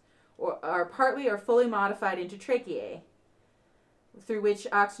organs, or are partly or fully modified into tracheae, through which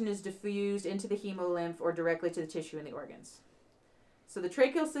oxygen is diffused into the hemolymph or directly to the tissue in the organs. So the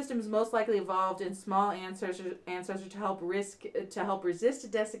tracheal system is most likely evolved in small ancestors to help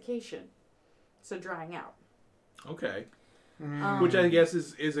resist desiccation, so drying out. Okay. Which I guess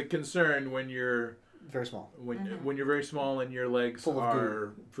is a concern when you're very small. When you're very small and your legs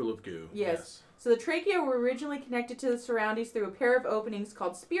are full of goo. Yes. So the trachea were originally connected to the surroundings through a pair of openings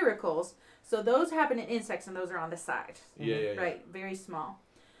called spiracles. So those happen in insects, and those are on the side. Yeah. Right, very small.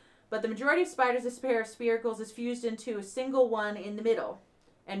 But the majority of spiders, this pair of spiracles is fused into a single one in the middle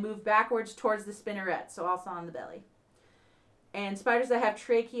and move backwards towards the spinneret, so also on the belly. And spiders that have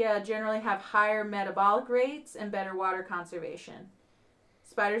trachea generally have higher metabolic rates and better water conservation.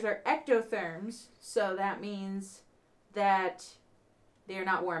 Spiders are ectotherms, so that means that they are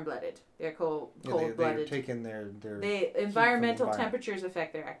not warm-blooded. They're cold-blooded. They're taking their environmental temperatures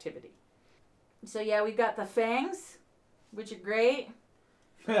affect their activity. So yeah, we've got the fangs, which are great.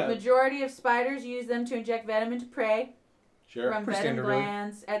 Majority of spiders use them to inject venom into prey. Sure. From venom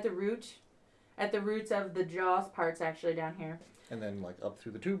glands at the roots of the jaws parts, actually down here. And then up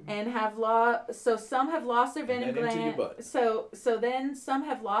through the tube. And so some have lost their venom glands. So then some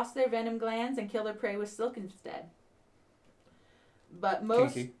have lost their venom glands and kill their prey with silk instead. But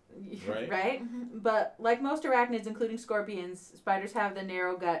most Kinky. right? But like most arachnids, including scorpions, spiders have the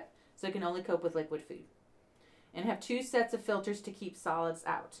narrow gut, so they can only cope with liquid food. And have 2 sets of filters to keep solids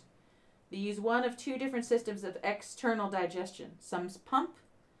out. They use one of 2 different systems of external digestion. Some pump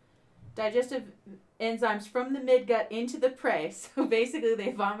digestive enzymes from the midgut into the prey, so basically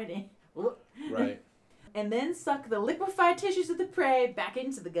they vomit in. Right. And then suck the liquefied tissues of the prey back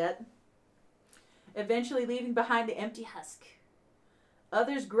into the gut, eventually leaving behind the empty husk.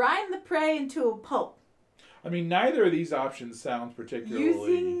 Others grind the prey into a pulp. I mean, neither of these options sounds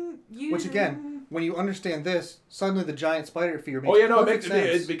particularly... Which again, when you understand this, suddenly the giant spider fear makes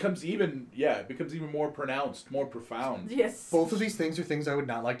it becomes even more pronounced, more profound. Yes. Both of these things are things I would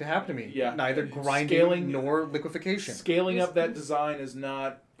not like to happen to me. Yeah. Neither grinding nor liquefication. Scaling up that design is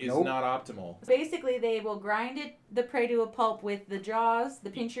not optimal. Basically, they will grind the prey to a pulp with the jaws, the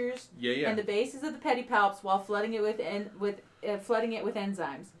pinchers, and the bases of the pedipalps while flooding it with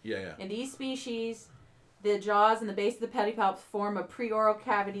enzymes. Yeah. In these species, the jaws and the base of the pedipalps form a preoral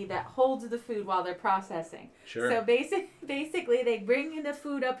cavity that holds the food while they're processing. Sure. So basically, they bring the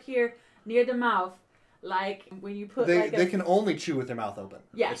food up here near the mouth, like when you put they can only chew with their mouth open.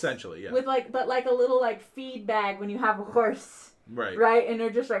 Yes. Essentially, yeah. With a little feed bag when you have a horse. Right. Right, and they're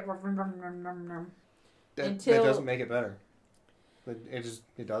just like That doesn't make it better.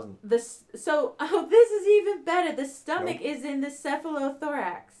 It doesn't. This is even better. The stomach is in the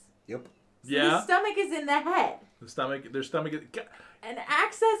cephalothorax. Yep. So the stomach is in the head. Their stomach is... And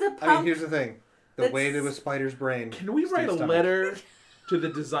acts as a pump. I mean, here's the thing. The weight of a spider's brain. Can we write a letter to the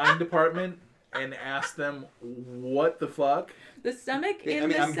design department and ask them what the fuck? The stomach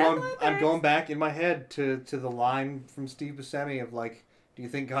I'm going back in my head to the line from Steve Buscemi of do you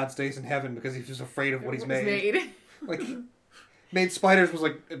think God stays in heaven because he's just afraid of what he's made? Made spiders was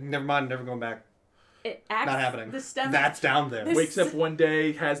never mind, never going back. It acts, not happening. The stomach, that's down there. Wakes up one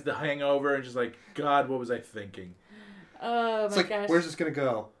day, has the hangover, and just God, what was I thinking? Oh my gosh. Where's this gonna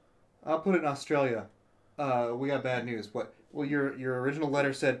go? I'll put it in Australia. We got bad news. What? Well, your original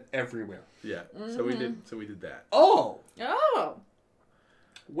letter said everywhere. Yeah. Mm-hmm. So we did that. Oh.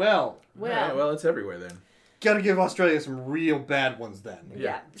 Well. Right, well, it's everywhere then. Gotta give Australia some real bad ones then.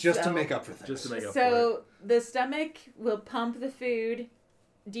 Yeah. Just to make up for things. Just to make up for it. So the stomach will pump the food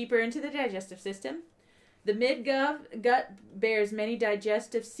deeper into the digestive system. The gut bears many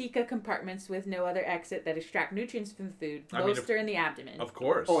digestive ceca compartments with no other exit that extract nutrients from the food. Most are in the abdomen. Of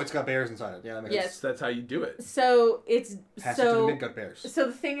course. Oh, it's got bears inside it. Yeah, that makes sense. Yes, that's how you do it. So it's Pass it to the midgut bears. So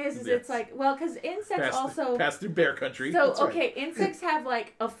the thing is it's like, well, because insects pass through bear country. So That's right. insects have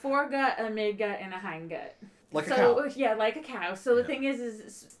like a foregut, a midgut, and a hindgut. Like a cow. Yeah, like a cow. So the thing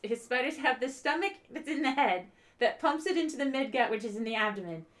is his spiders have the stomach that's in the head that pumps it into the midgut, which is in the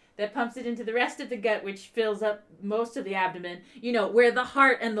abdomen. That pumps it into the rest of the gut, which fills up most of the abdomen. You know, where the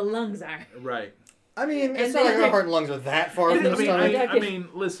heart and the lungs are. Right. I mean, it's not like our heart and lungs are that far from the stomach. I mean,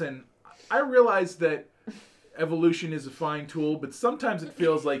 listen, I realize that evolution is a fine tool, but sometimes it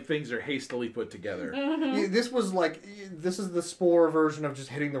feels like things are hastily put together. Mm-hmm. Yeah, this is the spore version of just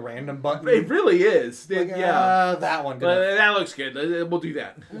hitting the random button. It really is. Like, yeah. That one. That looks good. We'll do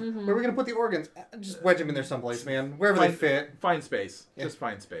that. Mm-hmm. Where are we going to put the organs? Just wedge them in there someplace, man. Wherever they fit. Find space. Yeah. Just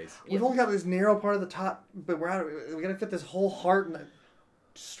find space. We've only got this narrow part of the top, but we got to fit this whole heart and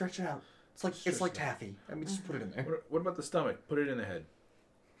just stretch it out. It's like taffy. I mean, just put it in there. What about the stomach? Put it in the head.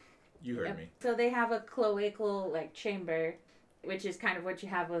 You heard me. So they have a cloacal chamber, which is kind of what you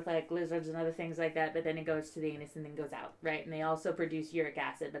have with lizards and other things like that. But then it goes to the anus and then goes out, right? And they also produce uric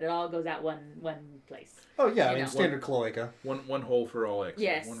acid, but it all goes out one place. Oh yeah, I mean standard cloaca. One hole for all exit.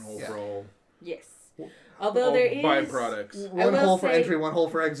 Yes. One hole for all. Yes. Although all there is byproducts. One hole for entry, one hole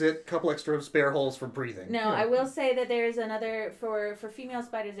for exit. Couple extra spare holes for breathing. No, I will say that there is another for female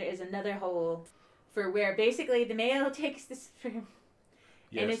spiders. There is another hole for where basically the male takes the sperm.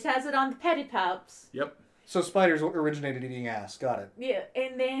 Yes. And it has it on the pedipalps. Yep. So spiders originated eating ass. Got it. Yeah,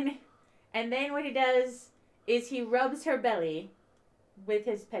 and then what he does is he rubs her belly with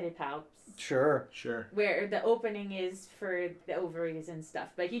his pedipalps. Sure. Where the opening is for the ovaries and stuff,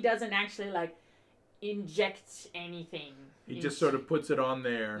 but he doesn't actually inject anything. He just sort of puts it on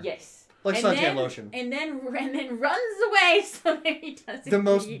there. Yes. Like suntan lotion. And then runs away so that he doesn't The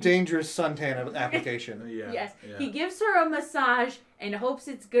most dangerous suntan application. Yeah. Yes. Yeah. He gives her a massage and hopes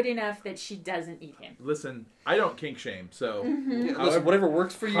it's good enough that she doesn't eat him. Listen, I don't kink shame, so listen, whatever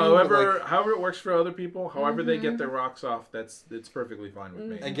works for you. However it works for other people, however they get their rocks off, it's perfectly fine with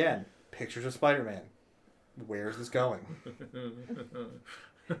me. Again, pictures of Spider-Man. Where's this going?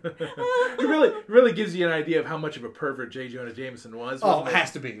 It really gives you an idea of how much of a pervert J. Jonah Jameson was. Oh, it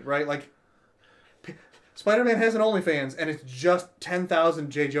has to be, right? Spider-Man has an OnlyFans, and it's just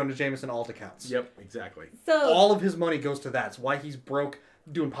 10,000 J. Jonah Jameson alt accounts. Yep, exactly. So all of his money goes to that. It's why he's broke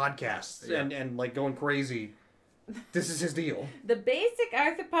doing podcasts and going crazy. This is his deal. The basic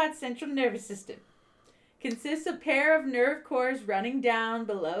arthropod central nervous system consists of a pair of nerve cores running down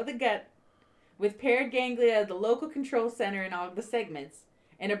below the gut with paired ganglia, the local control center in all of the segments,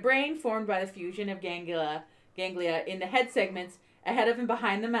 and a brain formed by the fusion of ganglia in the head segments ahead of and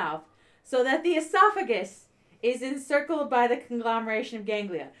behind the mouth, so that the esophagus is encircled by the conglomeration of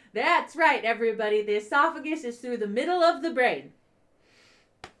ganglia. That's right, everybody. The esophagus is through the middle of the brain.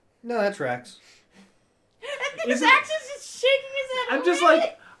 No, that tracks. I think Zach's just shaking his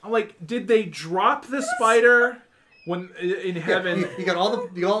head. I'm like, did they drop the spider when in heaven? You got all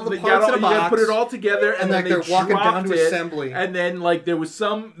the parts in a box. You got to put it all together, and then they're walking down to it, assembly. And then there was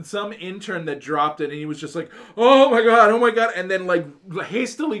some intern that dropped it, and he was just like, oh my god, and then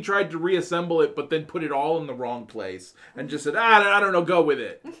hastily tried to reassemble it, but then put it all in the wrong place, and just said, I don't know, go with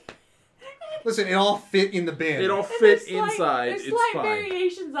it. Listen, it all fit in the bin. It all fit inside. There's it's slight fine.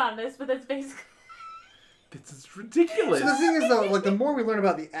 variations on this, but that's basically. It's ridiculous. So the thing is, though, the more we learn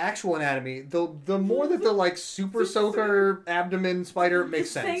about the actual anatomy, the more that the super soaker abdomen spider makes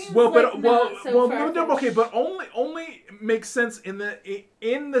sense. But only makes sense in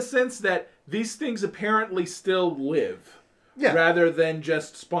the sense that these things apparently still live. Yeah. Rather than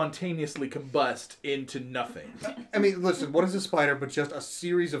just spontaneously combust into nothing. I mean, listen, what is a spider but just a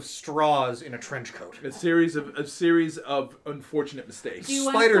series of straws in a trench coat? A series of unfortunate mistakes.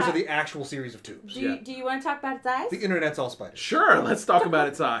 Spiders are the actual series of tubes. Do you want to talk about its eyes? The internet's all spiders. Sure, let's talk about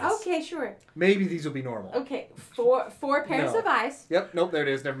its eyes. Okay, sure. Maybe these will be normal. Okay, four pairs of eyes. Yep, nope, there it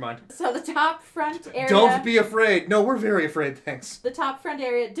is, never mind. So the top front area... Don't be afraid. No, we're very afraid, thanks. The top front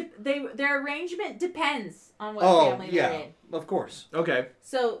area, their arrangement depends on what family they're in. Of course. Okay.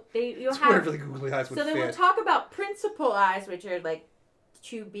 So you'll have wherever the googly eyes would fit. So then we'll talk about principal eyes, which are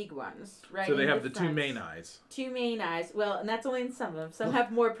two big ones, right? So they have the two main eyes. Two main eyes. Well, and that's only in some of them. Some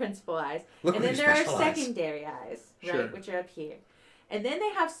have more principal eyes. And then there are secondary eyes, right, sure. which are up here. And then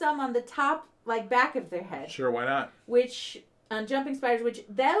they have some on the top, back of their head. Sure, why not? Which on jumping spiders, which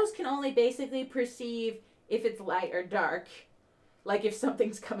those can only basically perceive if it's light or dark. Like if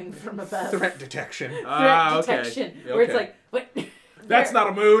something's coming from above. Threat detection. Threat detection. Okay. Where it's what? That's not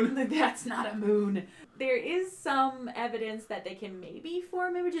a moon. That's not a moon. There is some evidence that they can maybe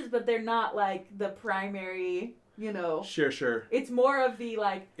form images, but they're not like the primary, Sure. It's more of the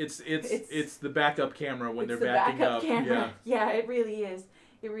like... It's the backup camera when they're the backing backup up. Camera. Yeah, it really is.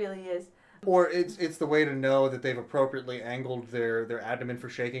 It really is. Or it's the way to know that they've appropriately angled their abdomen for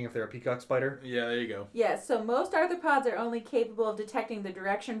shaking if they're a peacock spider. Yeah, there you go. Yeah, so most arthropods are only capable of detecting the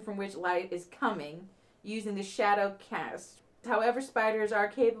direction from which light is coming using the shadow cast. However, spiders are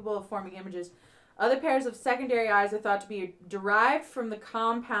capable of forming images. Other pairs of secondary eyes are thought to be derived from the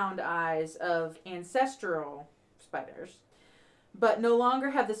compound eyes of ancestral spiders, but no longer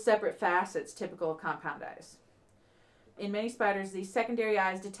have the separate facets typical of compound eyes. In many spiders, these secondary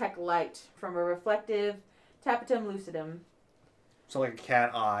eyes detect light from a reflective tapetum lucidum. So like a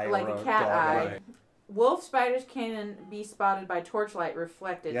cat eye Like or a cat dog eye. Right. Wolf spiders can be spotted by torchlight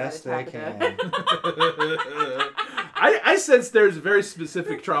reflected Yes, by they the tapetum. can. I sense there's a very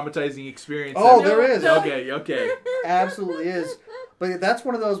specific traumatizing experience. Oh, that- there is. No. Okay. Absolutely is. But that's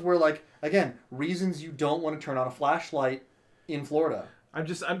one of those where, like, again, reasons you don't want to turn on a flashlight in Florida. I'm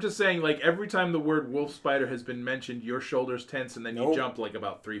just saying, like, every time the word wolf spider has been mentioned, your shoulders tense and then you Nope. jump like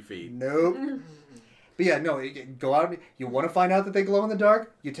about 3 feet. Nope. But yeah, no, you go out, you want to find out that they glow in the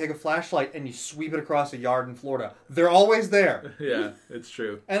dark, you take a flashlight and you sweep it across a yard in Florida. They're always there. Yeah, it's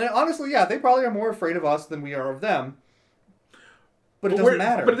true. And honestly, yeah, they probably are more afraid of us than we are of them. But it doesn't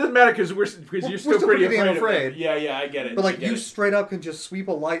matter. But it doesn't matter because you're still pretty damn afraid. afraid. Yeah, I get it. But like I get you it. straight up can just sweep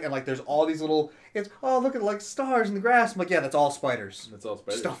a light and like there's all these little look at like stars in the grass. I'm like, yeah, that's all spiders. That's all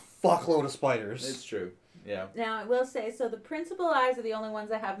spiders. Just a fuckload of spiders. It's true. Yeah. Now, I will say, so the principal eyes are the only ones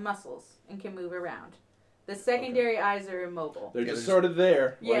that have muscles and can move around. The secondary eyes are immobile. They're Yeah, just they're sort of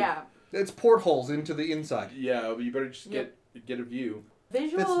there. like- Yeah. It's portholes into the inside. Yeah, but you better just Yep. get a view.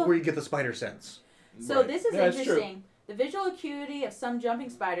 Visual... That's where you get the spider sense. So Right. this is Yeah, it's true. interesting. The visual acuity of some jumping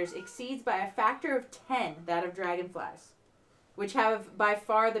spiders exceeds by a factor of 10 that of dragonflies, which have by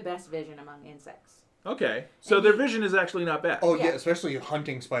far the best vision among insects. Okay, so And their you- vision is actually not bad. Oh yeah, Yeah. especially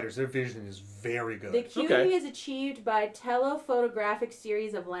hunting spiders. Their vision is very The good. acuity Okay. is achieved by a telephotographic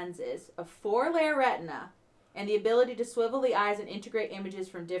series of lenses, a 4-layer retina, and the ability to swivel the eyes and integrate images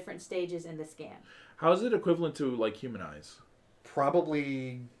from different stages in the scan. How is it equivalent to like human eyes?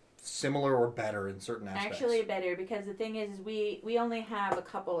 Probably similar or better in certain aspects. Actually better, because the thing is we only have a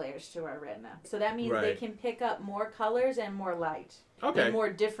couple layers to our retina. So that means they Right. can pick up more colors and more light. Okay. And more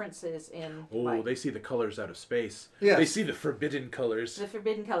differences in Oh, light. they see the colors out of space. Yes. They see the forbidden colors. The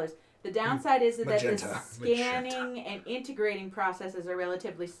forbidden colors. The downside is that the Magenta. scanning and integrating processes are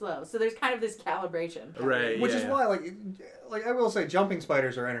relatively slow. So there's kind of this calibration. Right. Which yeah, is yeah. why, like I will say, jumping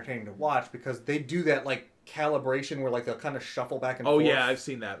spiders are entertaining to watch because they do that like calibration where like they'll kind of shuffle back and Oh forth. yeah, I've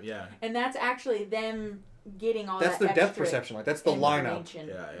seen that. Yeah. And that's actually them getting all That's that their depth extra perception. Like that's the lineup. information.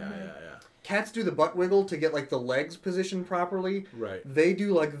 Yeah. Cats do the butt wiggle to get like the legs positioned properly. Right. They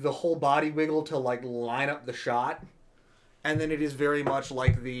do like the whole body wiggle to like line up the shot, and then it is very much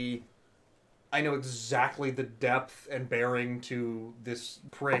like the. I know exactly the depth and bearing to this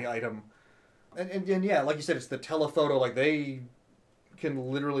prey item, and yeah, like you said, it's the telephoto. Like they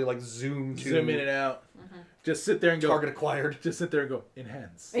can literally like zoom to Zoom in and out. Just sit there and go. target acquired. Just sit there and go.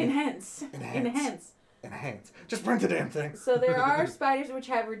 Enhance. Enhance. Enhance. Enhance. Just print the damn thing. So there are spiders which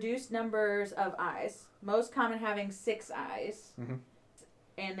have reduced numbers of eyes, most common having 6 eyes. Mhm.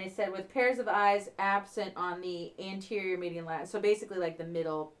 And they said with pairs of eyes absent on the anterior median line. So basically like the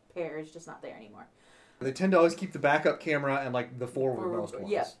middle pair is just not there anymore. They tend to always keep the backup camera and like the forwardmost ones.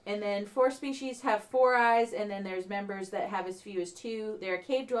 Yep. And then 4 species have 4 eyes, and then there's members that have as few as 2. There are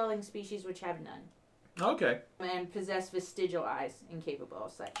cave-dwelling species which have none, Okay. and possess vestigial eyes incapable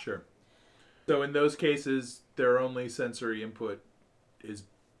of sight. Sure. So in those cases, their only sensory input is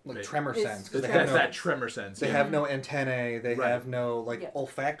Like tremor It's- sense. Because it's they have that's no, that tremor sense. they yeah. have no antennae. They Right. have no like Yep.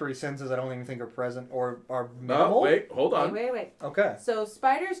 olfactory senses. I don't even think are present or are minimal. Oh wait, hold on. Wait. Okay. So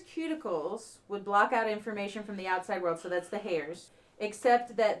spiders' cuticles would block out information from the outside world, so that's the hairs,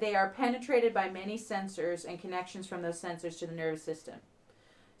 except that they are penetrated by many sensors and connections from those sensors to the nervous system.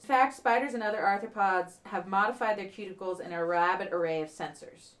 In fact, spiders and other arthropods have modified their cuticles in a rabid array of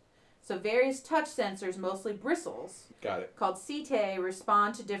sensors. So various touch sensors, mostly bristles, Got it. called setae,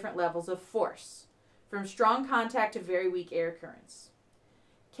 respond to different levels of force, from strong contact to very weak air currents.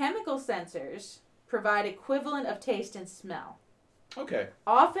 Chemical sensors provide equivalent of taste and smell, Okay.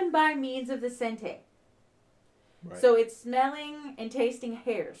 often by means of the sentae. Right. So it's smelling and tasting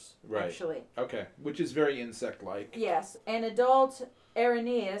hairs, Right. actually. Okay. Which is very insect-like. Yes, an adult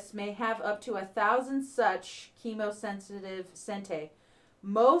Araneus may have up to 1,000 such chemosensitive sentae,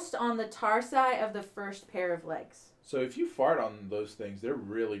 most on the tarsi of the first pair of legs. So if you fart on those things, they're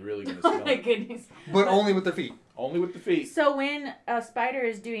really, really going to Oh smell my it. goodness. But only with their feet. Only with the feet. So when a spider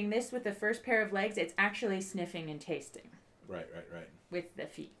is doing this with the first pair of legs, it's actually sniffing and tasting Right. with the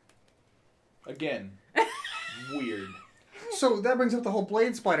feet. Again, weird. So that brings up the whole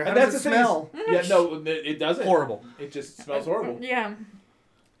blade spider. How And does that's it the thing smell? Yeah, no, it doesn't. Horrible. It just smells horrible. Yeah.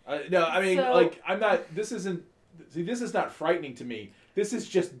 No, I mean, So- like, I'm not, this is not frightening to me. This is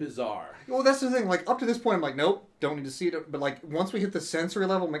just bizarre. Well, that's the thing. Like, up to this point, I'm like, nope, don't need to see it. But, like, once we hit the sensory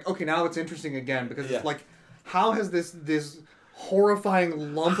level, I'm like, okay, now it's interesting again. Because it's like, how has this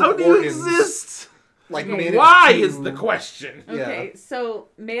horrifying lump How of do you organs... exist? Like, made Why it to... is the question? Yeah. Okay, so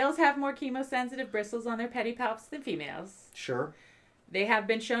males have more chemosensitive bristles on their pedipalps than females. Sure. They have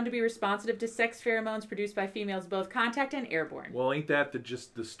been shown to be responsive to sex pheromones produced by females, both contact and airborne. Well, ain't that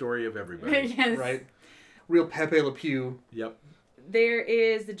just the story of everybody? Yes. Right. Real Pepe Le Pew. Yep. There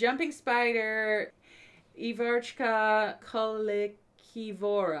is the jumping spider, Ivarchka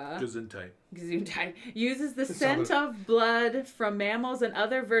kolekivora. Gesundheit. Uses the That scent sounded- of blood from mammals and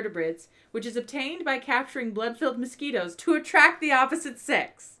other vertebrates, which is obtained by capturing blood-filled mosquitoes to attract the opposite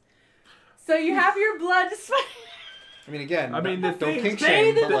sex. So you have your blood spider. I mean, again, I mean, the don't things- kink Bathe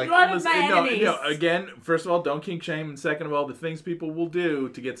shame, in but the like... blood of Listen, my enemies. again, first of all, don't kink shame, and second of all, the things people will do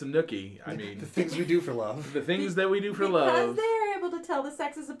to get some nookie. I The mean, things we do for love. the things that we do for Because love. they are able to tell the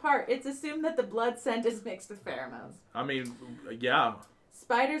sexes apart, it's assumed that the blood scent is mixed with pheromones. I mean, yeah.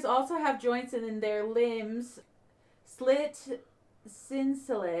 Spiders also have joints in their limbs, slit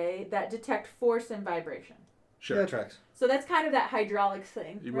cincinae, that detect force and vibration. Sure. Yeah, that tracks. So that's kind of that hydraulics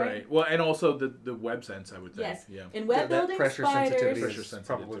thing, right? Right. Well, and also the web sense, I would think. Yes. Yeah. In Yeah, web that building pressure spiders, sensitivity Pressure is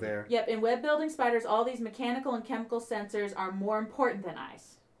sensitivity. probably there. yep, in web building spiders, all these mechanical and chemical sensors are more important than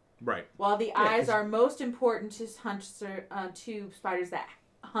eyes. Right. While the eyes 'cause- are most important to to spiders that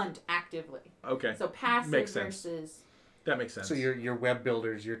hunt actively. Okay. So passive Makes sense. versus That makes sense. So your web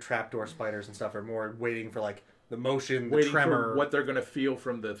builders, your trapdoor spiders and stuff are more waiting for like the motion, the waiting tremor. for what they're gonna feel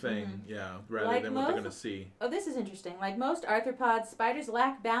from the thing, yeah, rather Like than what they're most- gonna see. Oh, this is interesting. Like most arthropods, spiders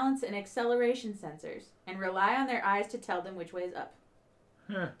lack balance and acceleration sensors and rely on their eyes to tell them which way is up.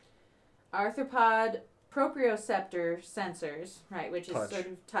 Huh. Arthropod proprioceptor sensors, right, which is Touch. sort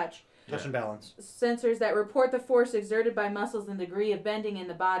of touch, Touch and balance. sensors that report the force exerted by muscles and degree of bending in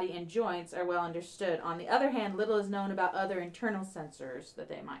the body and joints are well understood. On the other hand, little is known about other internal sensors that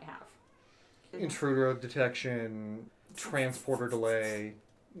they might have. Intruder detection, transporter delay,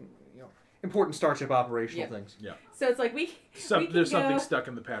 you know, important starship operational Yep. things. So it's like we can There's something go- stuck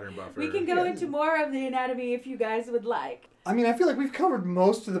in the pattern buffer. we can go Yeah. into more of the anatomy if you guys would like. I mean, I feel like we've covered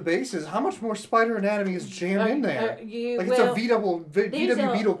most of the bases. How much more spider anatomy is jammed in there? You, Like well, it's a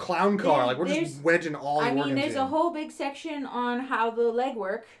VW Beetle clown car. Like we're there's- just wedging all the I mean, organs there's in. a whole big section on how the leg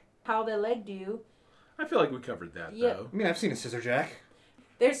work, how the leg do. I feel like we covered that Yep. though. I mean, I've seen a scissor jack.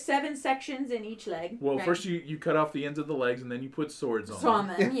 There's 7 sections in each leg. Well, right? first you cut off the ends of the legs and then you put swords on. So on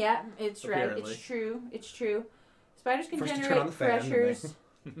them. them, yeah, it's right. Apparently. It's true. It's true. Spiders can First you turn generate on the fan, and pressures.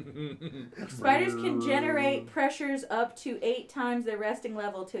 Spiders can generate pressures up to 8 times their resting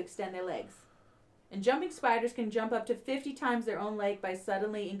level to extend their legs. And jumping spiders can jump up to 50 times their own leg by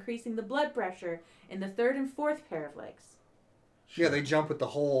suddenly increasing the blood pressure in the 3rd and 4th pair of legs. Yeah, they jump with the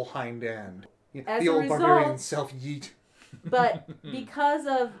whole hind end. As the a old result- barbarian self-yeet. But because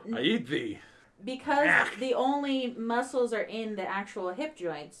of I eat thee. because the only muscles are in the actual hip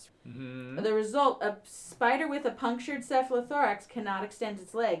joints, the result, a spider with a punctured cephalothorax cannot extend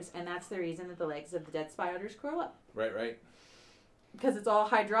its legs, and that's the reason that the legs of the dead spiders curl up. Right. Because it's all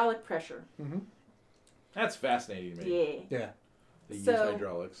hydraulic pressure. That's fascinating to me. Yeah. Yeah. They use So-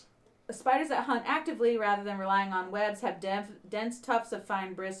 hydraulics. Spiders that hunt actively rather than relying on webs have dense tufts of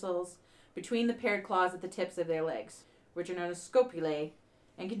fine bristles between the paired claws at the tips of their legs, which are known as scopulae,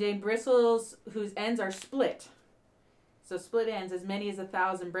 and contain bristles whose ends are split. So split ends, as many as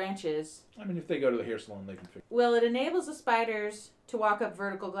 1,000 branches. I mean, if they go to the hair salon, they can fix. Well, it enables the spiders to walk up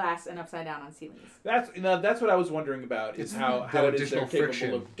vertical glass and upside down on ceilings. That's what I was wondering about. Is It's how that it is they're additional capable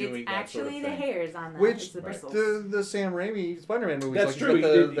friction. of doing It's that sort actually of the thing. hairs on them. Which It's the bristles. the Sam Raimi Spider-Man movies. That's like,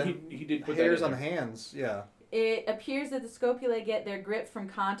 true. he's got He did put hairs that on in the there. hands. Yeah. It appears that the scopulae get their grip from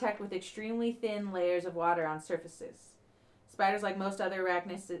contact with extremely thin layers of water on surfaces. Spiders, like most other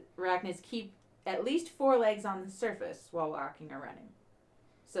arachnids, keep at least 4 legs on the surface while walking or running.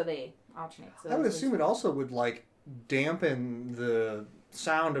 So they alternate. So I would those- assume it also would like dampen the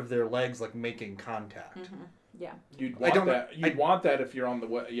sound of their legs like making contact. Mhm. Yeah. You'd I want don't- that. You'd want that if you're on the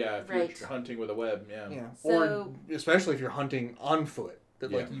web. Yeah, if Right. you're hunting with a web. Yeah. Yeah. So- or especially if you're hunting on foot.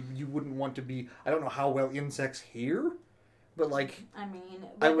 That like Yeah. you wouldn't want to be. I don't know how well insects hear, But like, I mean, I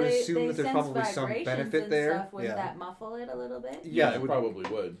but would they, assume they that there's sense probably some vibrations benefit and there. Stuff. Wouldn't Yeah. that muffle it a little bit? Yeah, it it would. probably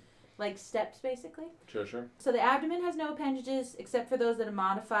would. Like steps, basically. Sure. So the abdomen has no appendages except for those that are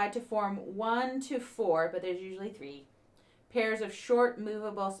modified to form 1 to 4, but there's usually 3, pairs of short,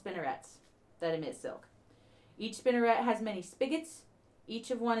 movable spinnerets that emit silk. Each spinneret has many spigots.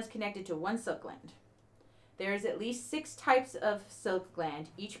 Each of one is connected to one silk gland. There is at least 6 types of silk gland,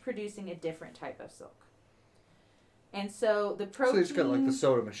 each producing a different type of silk. And so the protein... So they just got like the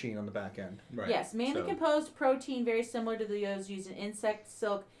soda machine on the back end. Right. Yes, mainly So- composed protein very similar to those used in insect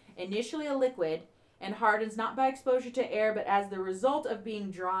silk, initially a liquid, and hardens not by exposure to air but as the result of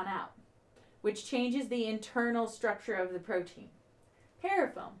being drawn out, which changes the internal structure of the protein.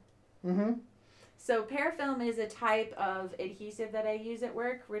 Parafilm. Mm-hmm. So parafilm is a type of adhesive that I use at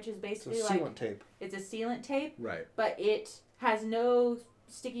work, which is It's a basically sealant tape. it's a sealant tape, Right. but it has no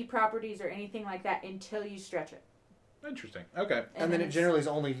sticky properties or anything like that until you stretch it. Interesting. Okay. And then it it's- generally is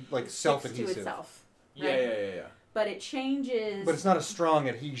only like sticks self-adhesive. to itself. Yeah. Right. But it changes. But it's not a strong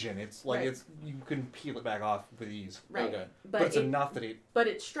adhesion. It's like Right. you can peel it back off with ease. right. Okay. But it's enough that it. But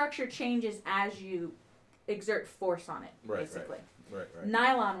its structure changes as you exert force on it, Right, basically. Right.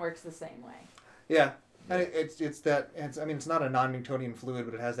 Nylon works the same way. Yeah, and it's that. I mean, it's not a non-Newtonian fluid,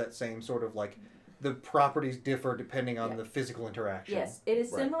 but it has that same sort of like the properties differ depending on Yeah. the physical interaction. Yes, it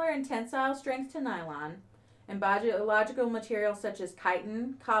is Right. similar in tensile strength to nylon, and biological materials such as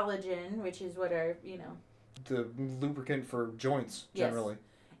chitin, collagen, which is what are, The lubricant for joints Yes. generally.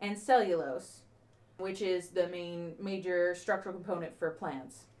 and cellulose, which is the major structural component for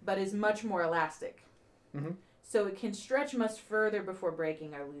plants, but is much more elastic. Mhm. So it can stretch much further before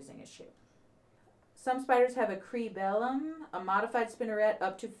breaking or losing its shape. Some spiders have a cribellum, a modified spinneret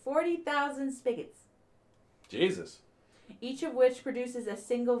up to 40,000 spigots, Jesus. each of which produces a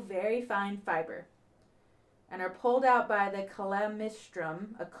single very fine fiber, and are pulled out by the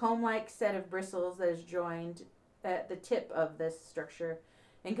calamistrum, a comb-like set of bristles that is joined at the tip of this structure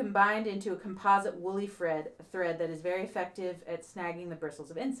and combined into a composite woolly thread that is very effective at snagging the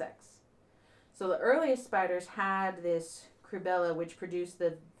bristles of insects. So the earliest spiders had this cribella, which produced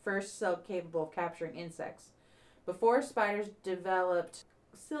the first silk capable of capturing insects, before spiders developed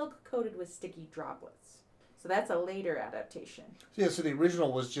silk coated with sticky droplets. So that's a later adaptation. Yeah, so the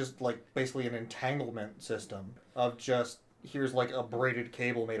original was just like basically an entanglement system of just here's like a braided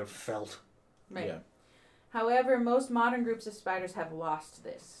cable made of felt. Right. Yeah. However, most modern groups of spiders have lost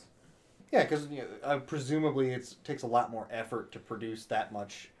this. Yeah, because presumably it takes a lot more effort to produce that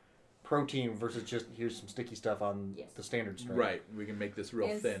much protein versus just here's some sticky stuff on Yes. the standard strain. Right. We can make this real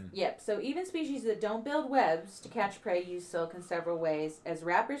And thin. Yep. So even species that don't build webs to catch prey use silk in several ways as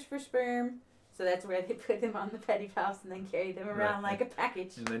wrappers for sperm. So that's where they put them on the pedipalps and then carry them around Right. like a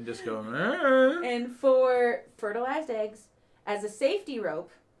package. And then just go. And for fertilized eggs, as a safety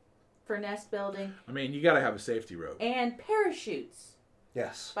rope for nest building, I mean, you got to have a safety rope. and parachutes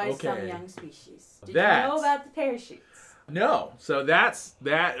Yes. by some Okay. young species. Did you That's- know about the parachutes? No. So that's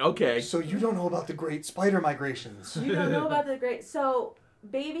that. Okay. So you don't know about the great spider migrations. You don't know about the great. So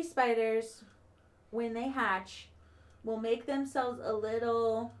baby spiders, when they hatch, will make themselves a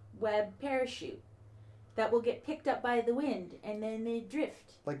little web parachute that will get picked up by the wind, and then they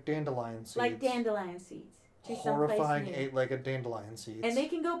drift Like dandelion seeds. like dandelion seeds to someplace Horrifying new. eight-legged dandelion seeds. And they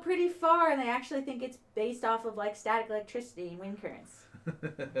can go pretty far, and they actually think it's based off of like static electricity and wind currents.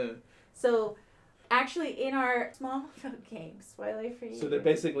 So, actually, in our small folk game, spoiler for you. So they're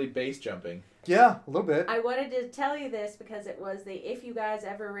basically base jumping. Yeah, a little bit. I wanted to tell you this because it was if you guys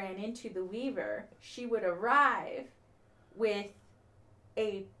ever ran into the Weaver, she would arrive with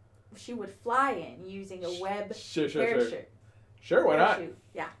she would fly in using a web Sure. parachute. Sure. Why not? Parachute.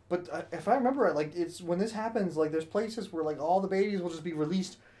 Yeah. But if I remember right, like it's when this happens, like there's places where like all the babies will just be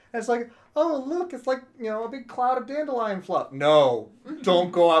released. And it's like, oh look, it's like a big cloud of dandelion fluff. No,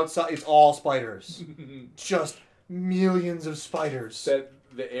 don't go outside. It's all spiders. Just millions of spiders. That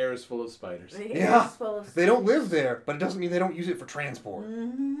the air is full of spiders. The Yeah. air is full of They don't live there, but it doesn't mean they don't use it for transport.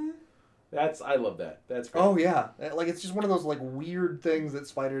 Mm-hmm. I love that. That's great. Oh yeah, like it's just one of those like weird things that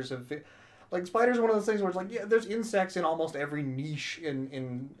spiders have. Like spiders are one of those things where it's like there's insects in almost every niche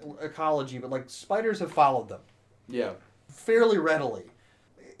in ecology, but like spiders have followed them Yeah. fairly readily.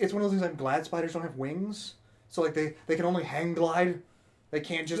 It's one of those things. I'm glad spiders don't have wings, so like they can only hang glide. They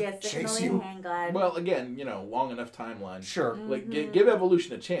can't just Yes, they can chase only you. hang glide. Well, again, long enough timeline. Sure. Like, give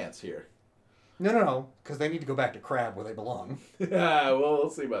evolution a chance here. No, because they need to go back to crab where they belong. Well, we'll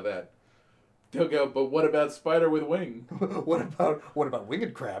see about that. They'll go, but what about spider with wing? what about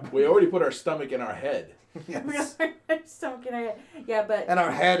winged crab? We already put our stomach in our head. Yes. Yeah, but And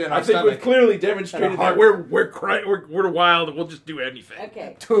our head and I our think stomach. we've clearly demonstrated And that our we're wild and we'll just do anything.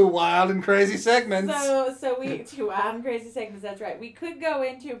 okay. 2 wild and crazy segments. So we 2 wild and crazy segments. That's right. We could go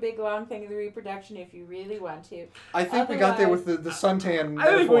into a big long thing of the reproduction if you really want to. I think we got there with the suntan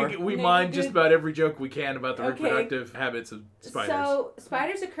I metaphor. think we Maybe mind good. just about every joke we can about the Okay. reproductive habits of spiders. So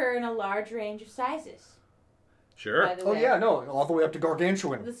spiders occur in a large range of sizes. Sure. By the Oh way. yeah, no, all the way up to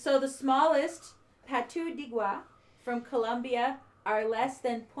gargantuan. So the smallest Patu digua from Colombia are less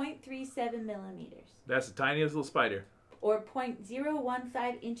than 0.37 millimeters, That's the tiniest little spider. or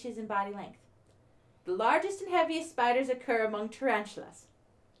 0.015 inches in body length. The largest and heaviest spiders occur among tarantulas,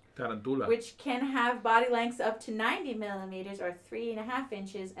 Tarantula. which can have body lengths up to 90 millimeters, or 3.5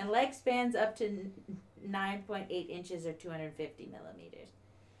 inches, and leg spans up to 9.8 inches, or 250 millimeters.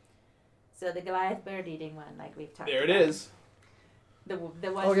 So the Goliath bird-eating one, like we've talked There about. it is. The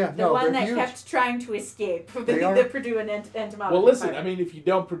one, Oh, yeah, the no, one they're that huge. kept trying to escape from They are- the Purdue entomology. Well, listen, department. I mean, if you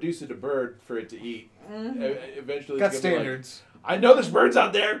don't produce it a bird for it to eat, Mhm. eventually Got it's gonna be like, standards. I know there's birds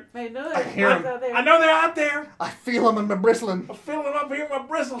out there. I know I there's hear birds 'em. out there. I know they're out there. I feel them in my bristling. I'm feeling up here in my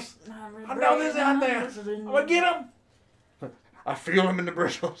bristles. I I know there's out there. I'm gonna get them. I feel them in the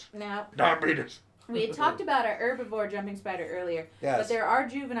bristles. Now, Diabetes. we had talked about our herbivore jumping spider earlier, but Yes. there are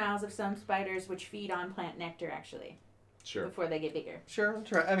juveniles of some spiders which feed on plant nectar, actually, Sure. before they get bigger. Sure,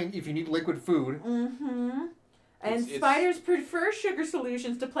 that's right. I mean, if you need liquid food, Mm-hmm. And It's- spiders prefer sugar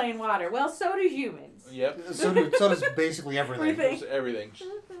solutions to plain water. Well, so do humans. Yep. so does basically everything. Everything. It's everything.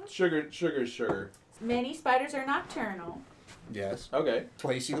 Sugar is sugar. Many spiders are nocturnal. Yes. Okay. That's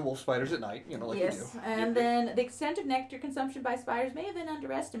why you see the wolf spiders at night, like Yes, you do. and then the extent of nectar consumption by spiders may have been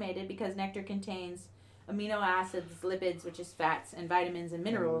underestimated because nectar contains amino acids, lipids, which is fats, and vitamins and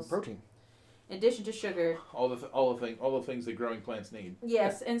minerals, Protein. in addition to sugar. All the things that growing plants need.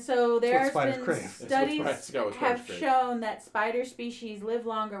 Yes, and so That's what there's spiders been crave. That's what studies spiders- that's what have spiders crave. shown that spider species live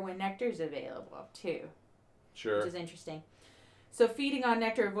longer when nectar is available too, Sure. which is interesting. So feeding on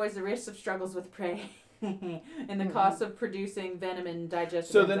nectar avoids the risks of struggles with prey and the cost of producing venom and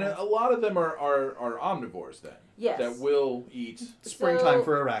digestive So then enzymes. a lot of them are omnivores then. Yes. That will eat. Springtime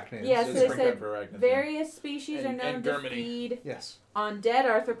for arachnids. Yes, It's they springtime said for arachnids. various species And- are known and to Germany. feed Yes. on dead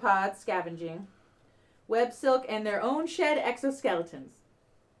arthropods scavenging, web silk, and their own shed exoskeletons.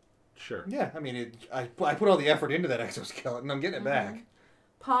 Sure. Yeah, I mean, I put all the effort into that exoskeleton. I'm getting it back.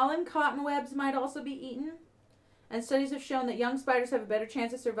 Pollen cotton webs might also be eaten, and studies have shown that young spiders have a better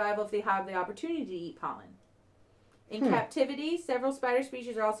chance of survival if they have the opportunity to eat pollen. In captivity, several spider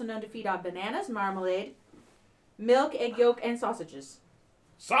species are also known to feed on bananas, marmalade, milk, egg yolk, and sausages.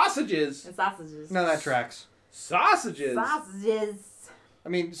 Sausages. And sausages. No, that tracks. Sausages. Sausages. I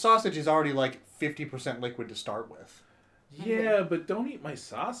mean, sausage is already like 50% liquid to start with. Yeah, but don't eat my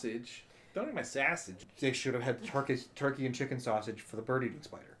sausage. Don't eat my sausage. They should have had turkey and chicken sausage for the bird-eating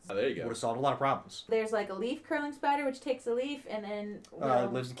spider. Oh, there you Would go. have solved a lot of problems. There's like a leaf curling spider which takes a leaf and then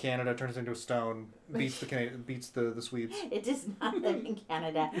Lives in Canada, turns into a stone, beats the Swedes. it does not live in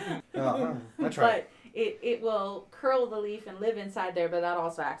Canada. That's right. But it will curl the leaf and live inside there, but that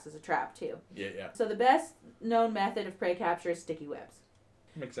also acts as a trap too. Yeah. So the best known method of prey capture is sticky webs.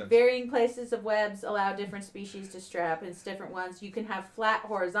 Makes sense. Varying places of webs allow different species to trap, and different ones. You can have flat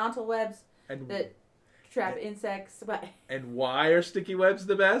horizontal webs And that trap insects by why are sticky webs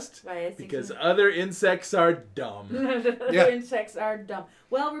the best? a Because other insects are dumb. Yeah. Insects are dumb.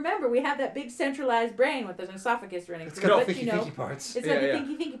 Well, remember, we have that big centralized brain with an esophagus running It's through got it, the but, thinky parts. it's Yeah, got the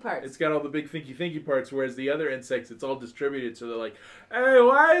yeah. thinky parts. It's got all the big thinky parts, whereas the other insects, it's all distributed. So they're like, "Hey,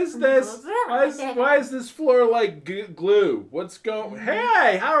 why is this floor like glue? What's going?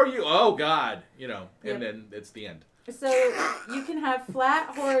 Hey, how are you? Oh God, Yep. And then it's the end. So you can have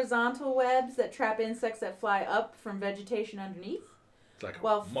flat horizontal webs that trap insects that fly up from vegetation underneath. It's like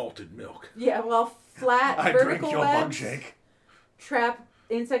Well, malted milk. Yeah, while flat I drink vertical your bug webs shake. trap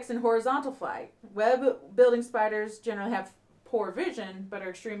insects in horizontal flight. Web building spiders generally have poor vision, but are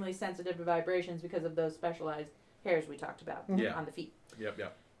extremely sensitive to vibrations because of those specialized hairs we talked about Yeah. on the feet.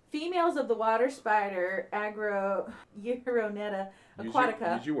 Yep. Females of the water spider, Euronetta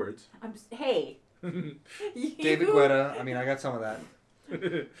aquatica. Use your words. Hey. David Guetta. I mean, I got some of that.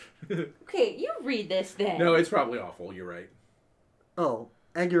 Okay, you read this then. No, it's probably awful. You're right. Oh,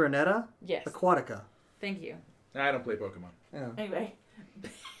 Aguronetta Yes. aquatica. Thank you. I don't play Pokemon. Yeah, Anyway.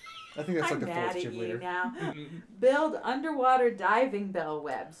 I think that's I'm like the mad fourth at gym you leader. now. Build underwater diving bell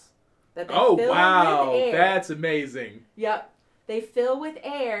webs. That they Oh fill wow, with air. that's amazing. Yep. They fill with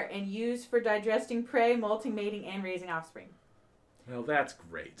air and use for digesting prey, molting, mating, and raising offspring. Well, that's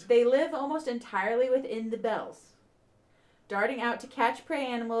great. They live almost entirely within the bells, darting out to catch prey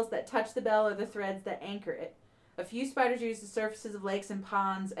animals that touch the bell or the threads that anchor it. A few spiders use the surfaces of lakes and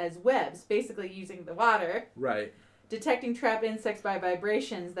ponds as webs, basically using the water, Right. detecting trapped insects by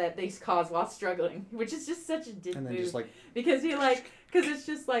vibrations that they cause while struggling, which is just such a dick And then move. just like, Because it's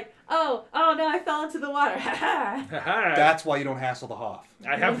just like, oh no, I fell into the water. Ha-ha. that's why you don't hassle the Hoff.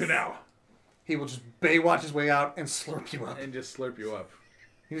 I have to now. He will just Baywatch his way out and slurp you up. And just slurp you up.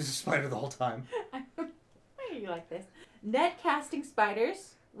 He was a spider the whole time. Why are you like this? Net casting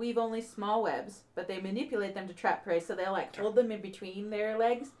spiders weave only small webs, but they manipulate them to trap prey, so they'll like hold them in between their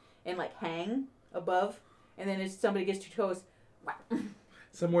legs and like hang above, and then if somebody gets too close,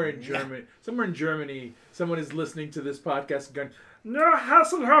 Somewhere in Germany, someone is listening to this podcast and going, "No,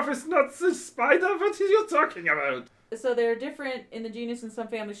 Hasselhoff is not the spider. What are you talking about?" So they're different in the genus, and some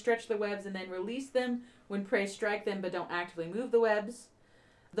families stretch the webs and then release them when prey strike them, but don't actively move the webs.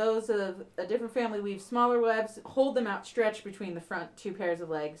 Those of a different family weave smaller webs, hold them outstretched between the front two pairs of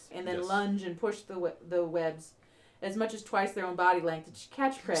legs, and then Yes. lunge and push the webs as much as twice their own body length to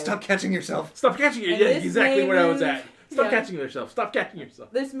catch prey. Stop catching yourself. Stop catching it. And Yeah, this exactly may where I was move- at. Stop yeah. catching yourself. Stop catching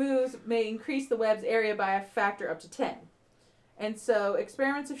yourself. This move may increase the web's area by a factor up to 10. And so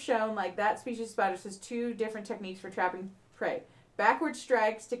experiments have shown like that species of spiders has two different techniques for trapping prey. Backward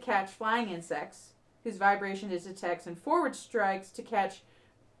strikes to catch flying insects, whose vibration it detects, and forward strikes to catch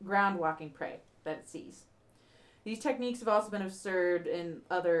ground walking prey that it sees. These techniques have also been observed in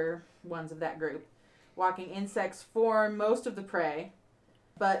other ones of that group. Walking insects form most of the prey,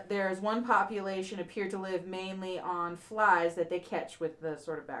 but there's one population appear to live mainly on flies that they catch with the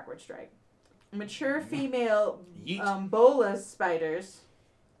sort of backward strike. Mature female Yeet. bola spiders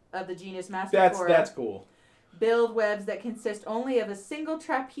of the genus Mastophora That's cool. build webs that consist only of a single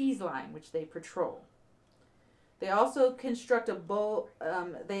trapeze line, which they patrol. They also construct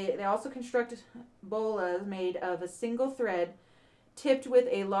they also construct bolas made of a single thread, tipped with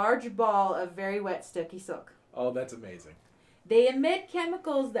a large ball of very wet, sticky silk. Oh, that's amazing. They emit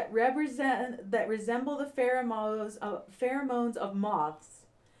chemicals that resemble the pheromones of moths,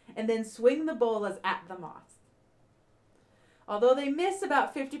 and then swing the bolas at the moths. Although they miss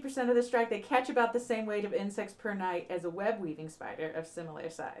about 50% of the strike, they catch about the same weight of insects per night as a web-weaving spider of similar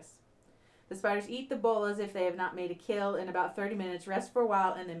size. The spiders eat the bolas if they have not made a kill in about 30 minutes, rest for a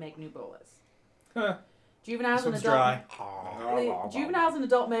while, and then make new bolas. Huh. Juveniles This and one's adult dry. Juveniles and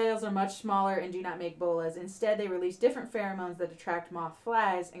adult males are much smaller and do not make bolas. Instead, they release different pheromones that attract moth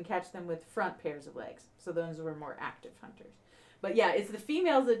flies and catch them with front pairs of legs. So those were more active hunters. But yeah, it's the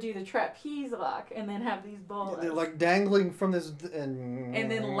females that do the trapeze lock and then have these bolas. They're like dangling from this... And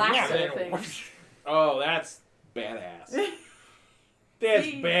then lasso things. Oh, that's badass. That's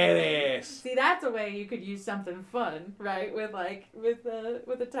See? badass. See, that's a way you could use something fun, right? With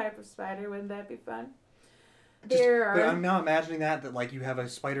a type of spider, wouldn't that be fun? But I'm now imagining that like you have a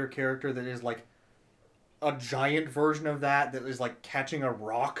spider character that is like a giant version of that is like catching a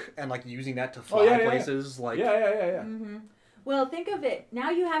rock and like using that to fly places. Like Yeah. Mm-hmm. Well, think of it.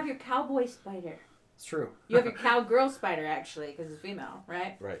 Now you have your cowboy spider. It's true. You have your cowgirl spider, actually, because it's female,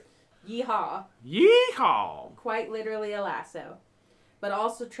 right? Right. Yeehaw. Yeehaw! Quite literally a lasso. But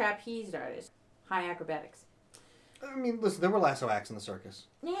also trapeze artists. High acrobatics. I mean, listen, there were lasso acts in the circus.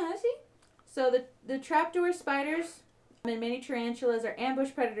 Yeah, I see. So the trapdoor spiders and many tarantulas are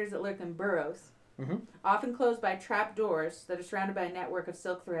ambush predators that lurk in burrows, often closed by trapdoors that are surrounded by a network of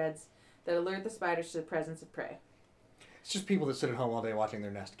silk threads that alert the spiders to the presence of prey. It's just people that sit at home all day watching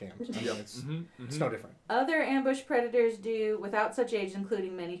their Nest cams. I mean, it's no different. Other ambush predators do without such aids,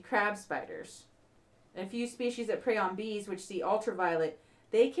 including many crab spiders. A few species that prey on bees, which see ultraviolet,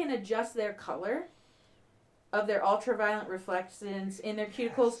 they can adjust their color of their ultraviolet reflections in their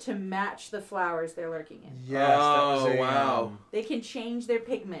cuticles to match the flowers they're lurking in. Yes, that was a, wow. They can change their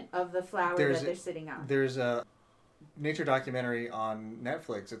pigment of the flower that they're sitting on. There's a nature documentary on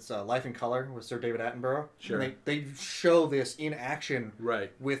Netflix. It's Life in Color with Sir David Attenborough. Sure. And they show this in action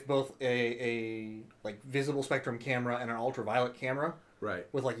Right. with both a like visible spectrum camera and an ultraviolet camera Right.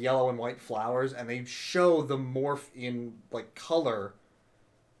 with like yellow and white flowers, and they show the morph in like color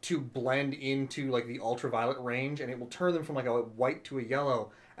to blend into like the ultraviolet range, and it will turn them from like a white to a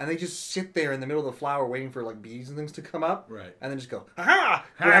yellow, and they just sit there in the middle of the flower waiting for like bees and things to come up, Right. and then just go, aha,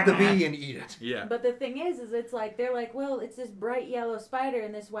 grab the bee and eat it. Yeah. But the thing is it's like, they're like, well, it's this bright yellow spider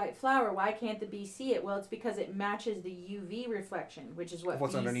in this white flower. Why can't the bee see it? Well, it's because it matches the UV reflection, which is what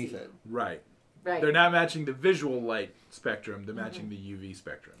What's bees underneath see. it? Right. Right. They're not matching the visual light spectrum. They're matching the UV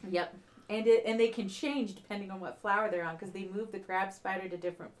spectrum. Yep. And they can change depending on what flower they're on because they move the crab spider to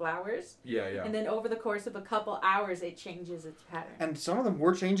different flowers. Yeah, yeah. And then over the course of a couple hours, it changes its pattern. And some of them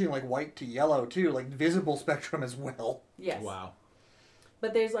were changing like white to yellow too, like visible spectrum as well. Yes. Wow.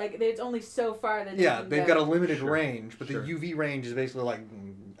 But there's only so far that Yeah, they've got a limited Sure. range, but Sure. the UV range is basically like,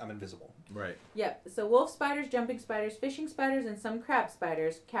 I'm invisible. Right. Yep. So wolf spiders, jumping spiders, fishing spiders, and some crab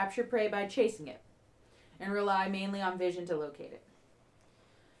spiders capture prey by chasing it and rely mainly on vision to locate it.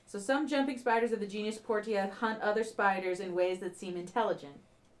 So some jumping spiders of the genus Portia hunt other spiders in ways that seem intelligent.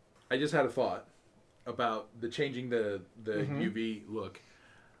 I just had a thought about the changing the Mhm. UV look.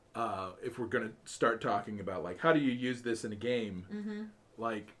 If we're gonna start talking about like how do you use this in a game, Mm-hmm.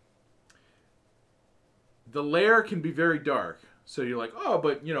 like the layer can be very dark. So you're like, oh,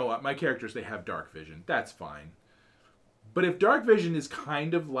 but you know what? My characters, they have dark vision. That's fine. But if dark vision is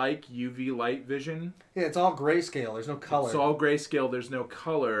kind of like UV light vision, Yeah, it's all grayscale. There's no color. it's all grayscale, there's no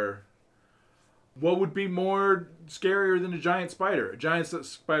color, what would be more scarier than a giant spider? A giant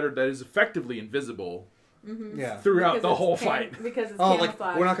spider that is effectively invisible Mm-hmm. Yeah. throughout the whole fight. Because it's Oh, like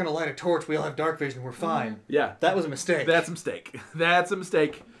camouflage. we're not going to light a torch. We all have dark vision. We're fine. Yeah, That was a mistake. that's a mistake. That's a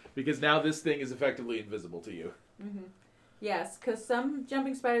mistake because now this thing is effectively invisible to you. Mm-hmm. Yes, because some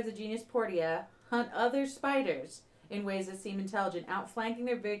jumping spiders of genus Portia hunt other spiders in ways that seem intelligent, outflanking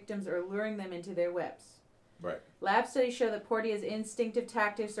their victims or luring them into their webs. Right. Lab studies show that Portia's instinctive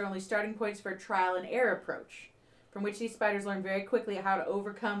tactics are only starting points for a trial and error approach, from which these spiders learn very quickly how to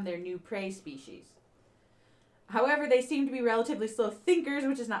overcome their new prey species. However, they seem to be relatively slow thinkers,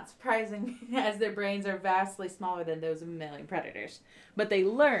 which is not surprising, as their brains are vastly smaller than those of mammalian predators. But they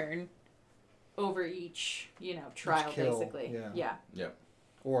learn over each, trial, kill, basically. yeah.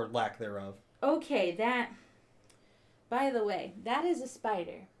 Or lack thereof. Okay, by the way, that is a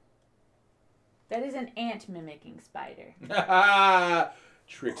spider. That is an ant mimicking spider.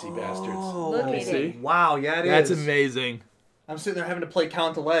 Tricksy bastards. Look Let me at see. it. Wow, yeah, it is. That's amazing. I'm sitting there having to play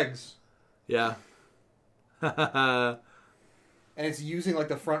count the legs. Yeah. And it's using like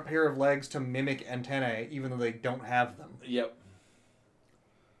the front pair of legs to mimic antennae, even though they don't have them. Yep.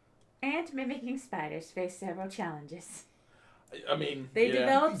 Ant mimicking spiders face several challenges. I mean, They yeah.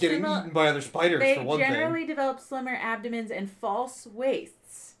 develop Getting similar. eaten by other spiders, They for one generally thing. develop slimmer abdomens and false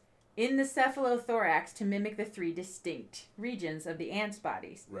waists in the cephalothorax to mimic the three distinct regions of the ants'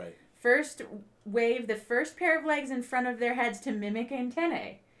 bodies. Right. First, wave the first pair of legs in front of their heads to mimic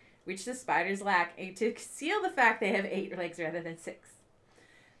antennae, which the spiders lack, to conceal the fact they have 8 legs rather than 6.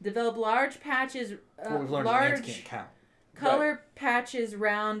 Develop large patches, What we've learned is ants can't count. color patches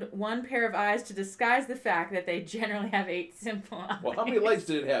round one pair of eyes to disguise the fact that they generally have 8 simple eyes. Well, how many legs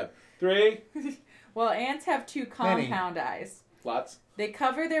did it have? 3? Well, ants have 2 compound eyes. Lots. They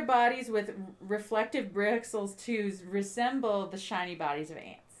cover their bodies with reflective bristles to resemble the shiny bodies of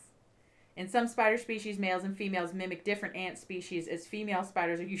ants. In some spider species, males and females mimic different ant species, as female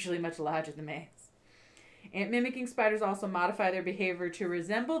spiders are usually much larger than males. Ant mimicking spiders also modify their behavior to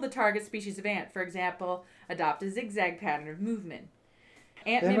resemble the target species of ant. For example, adopt a zigzag pattern of movement.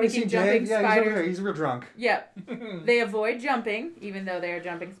 Ant Anybody mimicking seen jumping Dave? Yeah, he's over spiders. there. He's real drunk. Yep. They avoid jumping, even though they are a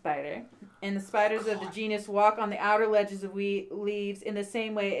jumping spider. And the spiders of the genus walk on the outer ledges of leaves in the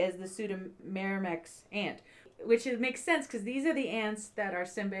same way as the Pseudomyrmex ant. Which makes sense, because these are the ants that are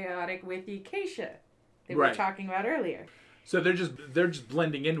symbiotic with the acacia that we were Right. talking about earlier. So they're just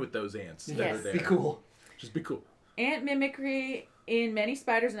blending in with those ants that Yes. are there. Be cool. Just be cool. Ant mimicry in many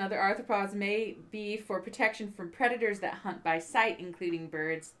spiders and other arthropods may be for protection from predators that hunt by sight, including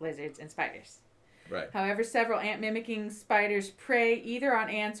birds, lizards, and spiders. Right. However, several ant-mimicking spiders prey either on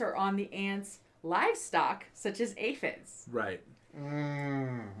ants or on the ants' livestock, such as aphids. Right.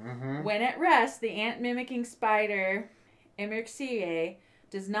 Mm-hmm. When at rest, the ant-mimicking spider, Emerxiae,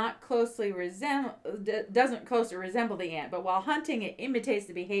 doesn't closely resemble the ant, but while hunting, it imitates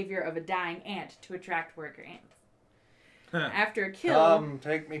the behavior of a dying ant to attract worker ants. Huh. After a kill, Come,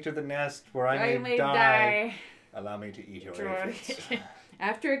 take me to the nest where I may die. Allow me to eat your aphids.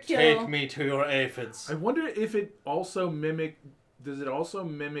 After a kill, Take me to your aphids. I wonder if it also mimic. Does it also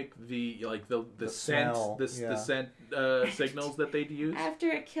mimic the scent, smell, the yeah. scent signals that they'd use? After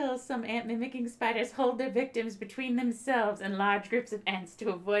a kill, some ant-mimicking spiders hold their victims between themselves and large groups of ants to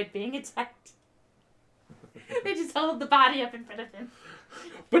avoid being attacked. They just hold the body up in front of them.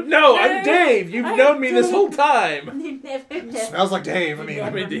 But no, I'm Dave. You've I'm known me this Dave. whole time. You never Smells like Dave. I mean, Yeah. I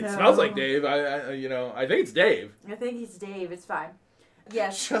mean, it No. smells like Dave. I think it's Dave. I think he's Dave. It's fine.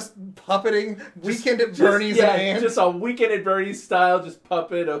 Yes. just puppeting Weekend at Bernie's yeah, and ants. just a Weekend at Bernie's style, just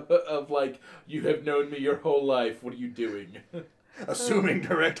puppet of like, you have known me your whole life. What are you doing? Assuming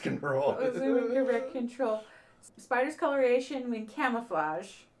direct control. Assuming direct control. Spiders' coloration when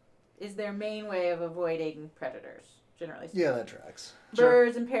camouflage is their main way of avoiding predators, generally speaking. Yeah, that tracks.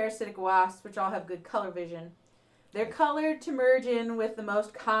 Birds and parasitic wasps, which all have good color vision. They're colored to merge in with the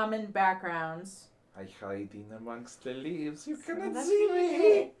most common backgrounds. I hide in amongst the leaves. You cannot That's see me.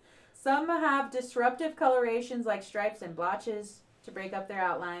 it. Some have disruptive colorations like stripes and blotches to break up their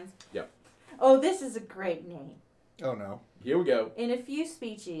outlines. Yep. Oh, this is a great name. Oh no. Here we go. In a few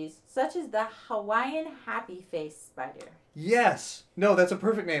species, such as the Hawaiian happy face spider, Yes. No, that's a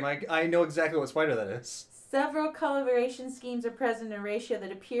perfect name. I know exactly what spider that is. several coloration schemes are present in a ratio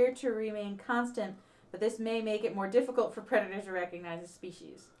that appear to remain constant, but this may make it more difficult for predators to recognize the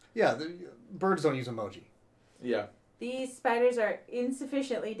species. Yeah, birds don't use emoji. Yeah. These spiders are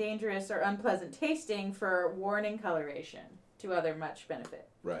insufficiently dangerous or unpleasant tasting for warning coloration to other much benefit.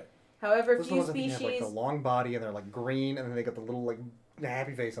 Right. However, Those are the few ones that have like species the long body and they're like green and then they got the little like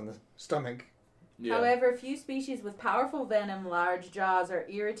happy face on the stomach. Yeah. However, few species with powerful venom, large jaws, or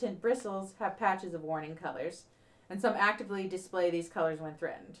irritant bristles have patches of warning colors, and some actively display these colors when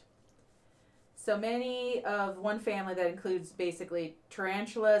threatened. So many of one family that includes basically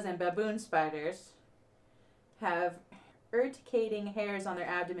tarantulas and baboon spiders have urticating hairs on their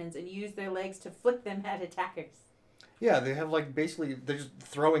abdomens and use their legs to flick them at attackers. Yeah, they have like basically they're just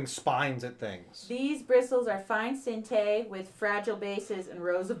throwing spines at things. These bristles are fine setae with fragile bases and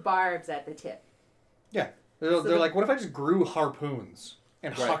rows of barbs at the tip. They're like, what if I just grew harpoons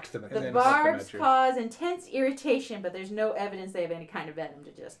and Right. hucked them at The then things? huck them barbs at you. cause intense irritation, but there's no evidence they have any kind of venom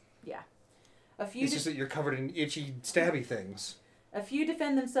to just, yeah. A few, It's just that you're covered in itchy, stabby things. a few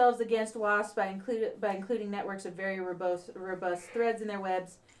defend themselves against wasps by including networks of very robust threads in their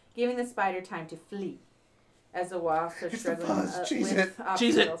webs, giving the spider time to flee, as the wasps are It's the struggling buzz. Cheese with it.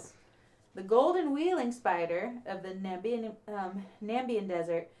 Cheese it. obstacles. The golden wheeling spider of the Nambian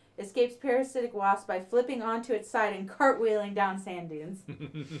desert escapes parasitic wasps by flipping onto its side and cartwheeling down sand dunes.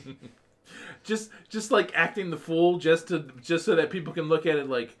 just like acting the fool just so that people can look at it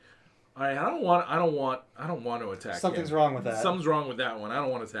like, all right, I don't want to attack Something's him. wrong with that. Something's wrong with that one. I don't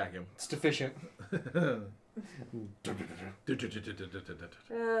want to attack him. It's deficient.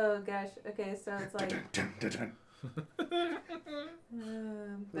 Oh gosh. Okay, so it's like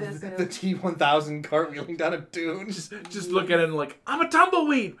The T-1000 cartwheeling down a dune. just look at it and like, I'm a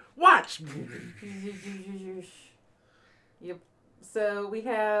tumbleweed. Watch. Yep. So we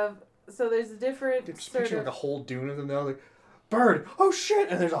have. So there's a different Just sort picture of. like a whole dune of them though. Like, bird. Oh shit!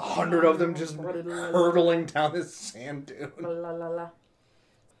 And there's 100 of them just hurtling down this sand dune. La, la, la.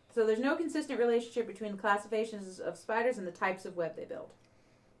 So there's no consistent relationship between the classifications of spiders and the types of web they build.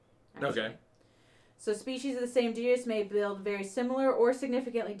 actually. Okay. So species of the same genus may build very similar or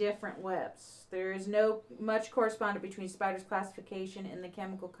significantly different webs. There is no much correspondence between spiders' classification and the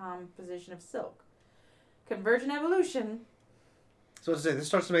chemical composition of silk. Convergent evolution. So to say, this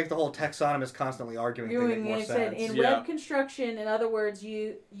starts to make the whole taxonomist constantly arguing thing make more sense. In Yeah. web construction, in other words,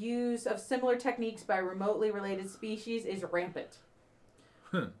 use of similar techniques by remotely related species is rampant.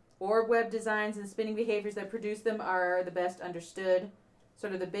 Orb web designs and spinning behaviors that produce them are the best understood.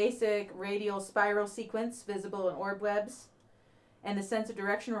 Sort of the basic radial spiral sequence visible in orb webs, and the sense of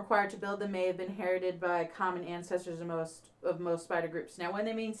direction required to build them may have been inherited by common ancestors of most spider groups. Now, when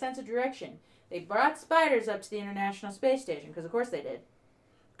they mean sense of direction, they brought spiders up to the International Space Station, because of course they did,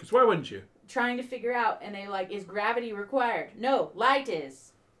 Because why wouldn't you? trying to figure out, and they like, is gravity required? No, light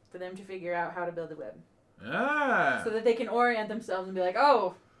is, for them to figure out how to build a web. Ah. So that they can orient themselves and be like,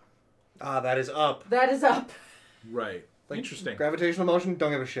 oh, That is up. that is up. Right. Like, Interesting. Gravitational motion,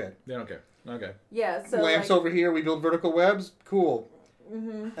 don't give a shit. Yeah, okay. Okay. Yeah, so Lamps like, over here, we build vertical webs. Cool.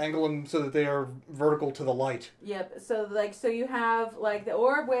 mhm. Angle them so that they are vertical to the light. Yep. So you have like the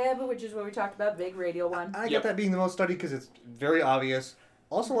orb web, which is what we talked about, the big radial one. I Yep. get that being the most studied because it's very obvious.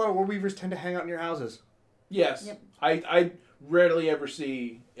 Also, a lot of orb weavers tend to hang out in your houses. Yes. Yep. I rarely ever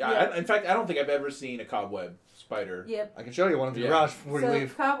see. Yeah. In fact, I don't think I've ever seen a cobweb spider. Yep. I can show you one in the Yeah. garage before you So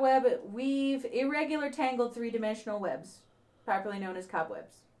leave. cobweb weave irregular tangled three-dimensional webs, popularly known as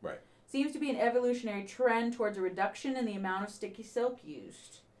cobwebs. Right. Seems to be an evolutionary trend towards a reduction in the amount of sticky silk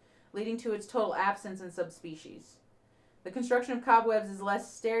used, leading to its total absence in subspecies. The construction of cobwebs is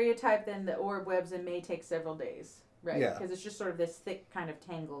less stereotyped than the orb webs and may take several days. Right. Yeah. Because it's just sort of this thick kind of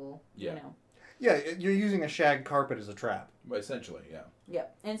tangle. Yeah. You know. Yeah, you're using a shag carpet as a trap. Well, essentially, yeah.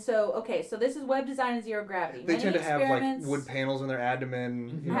 Yep. And so, okay, so this is web design and zero gravity. They Many tend to have like experiments wood panels in their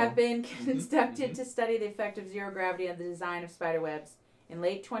abdomen. You know. have been conducted to study the effect of zero gravity on the design of spider webs. In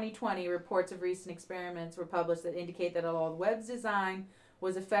late 2020, reports of recent experiments were published that indicate that although the web's design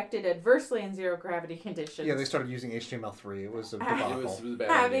was affected adversely in zero gravity conditions. Yeah, they started using HTML3. It was a It debacle. was a bad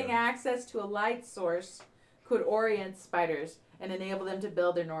Having idea. access to a light source could orient spiders and enable them to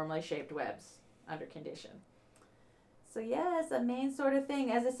build their normally shaped webs under condition. So yeah, it's a main sort of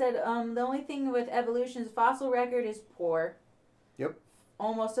thing. As I said, the only thing with evolution's fossil record is poor. Yep.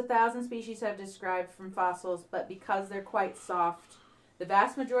 Almost 1,000 species have described from fossils, but because they're quite soft, the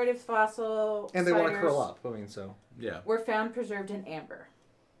vast majority of fossil And they want to spiders curl up. I mean, so. Yeah. were found preserved in amber.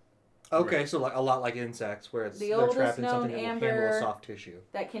 Okay, Right. so like a lot like insects, where The they're oldest trapped in something known that will handle amber- a soft tissue.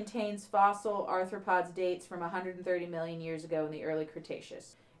 That contains fossil arthropods dates from 130 million years ago in the early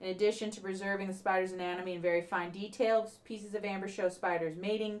Cretaceous. In addition to preserving the spider's anatomy in very fine detail, pieces of amber show spiders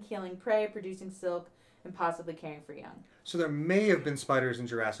mating, killing prey, producing silk, and possibly caring for young. So there may have been spiders in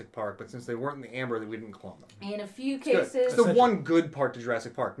Jurassic Park, but since they weren't in the amber, we didn't clone them. In a few It's good. cases, It's the one good part to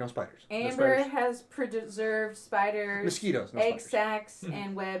Jurassic Park. No spiders. No amber spiders. has preserved spiders, Mosquitoes. No egg spiders. sacs,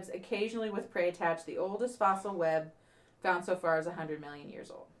 and webs, occasionally with prey attached. The oldest fossil web found so far is 100 million years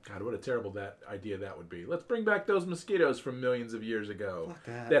old. God, what a terrible idea that would be. Let's bring back those mosquitoes from millions of years ago Fuck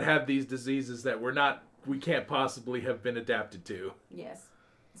that. that have these diseases that we can't possibly have been adapted to. Yes.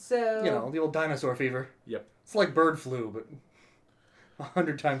 So, You know, the old dinosaur fever. Yep. It's like bird flu, but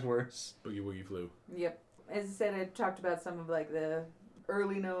 100 times worse. Boogie Woogie Flu. yep. As I said, I talked about some of like the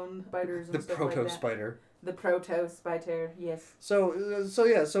early known spiders and The stuff proto like that. spider. The proto spider, yes. So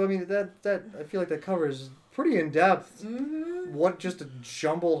I mean that I feel like that covers pretty in depth Mm-hmm. what just a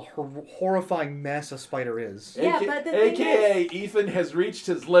jumbled, horrifying mess a spider is. Yeah, but the thing AKA Ethan has reached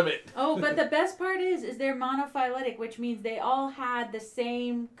his limit. Oh, but the best part is they're monophyletic, which means they all had the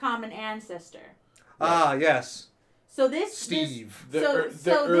same common ancestor. Ah, yes, So this Steve. The So- Ur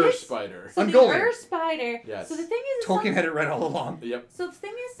so Ur this- spider. So the Ungoliant. Ur spider. Yes. So the thing is, Tolkien had it right all along. Yep. so the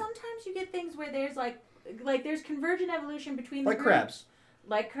thing is, sometimes you get things where there's like there's convergent evolution between Like the group, crabs,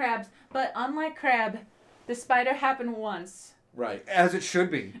 like crabs, but unlike crab, the spider happened once, Right. as it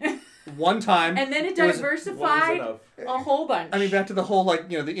should be. One time, and then it was- diversified enough? a whole bunch. I mean, back to the whole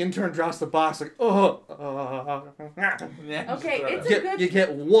the intern drops the box like, Okay, it's a good- you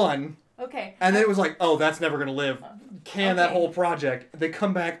get one, okay, and then it was like, oh, that's never gonna live. Can that Okay. whole project? They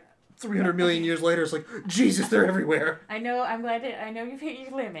come back 300 million years later. It's like, Jesus, they're everywhere. I know. I'm glad. I know you've hit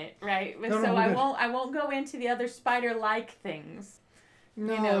your limit, right? But No, so we're I good. won't. I won't go into the other spider-like things.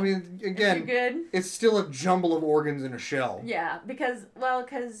 No, You know, I mean, You're again, good. it's still a jumble of organs in a shell. Yeah, because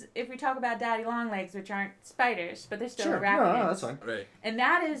if we talk about daddy longlegs, which aren't spiders, but they're still Sure, arachnids, no, that's fine. Right. and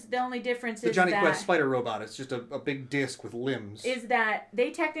that is the only difference. The is Johnny that, Quest spider robot. It's just a big disc with limbs. is that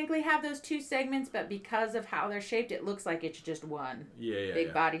they technically have those two segments, but because of how they're shaped, it looks like it's just one Yeah.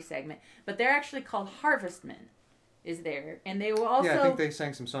 big body segment. But they're actually called harvestmen. Is there, and they will also. Yeah, I think they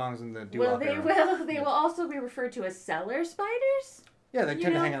sang some songs in the doo-wop well, they era. will. They will also be referred to as cellar spiders. Yeah, they you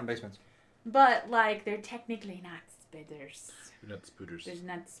tend to know- hang out in basements. But, like, they're technically not spiders. You're not spooters. There's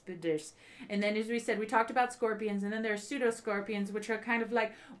not spiders. And then, as we said, we talked about scorpions, and then there are pseudoscorpions, which are kind of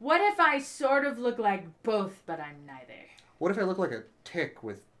like, what if I sort of look like both, but I'm neither? What if I look like a tick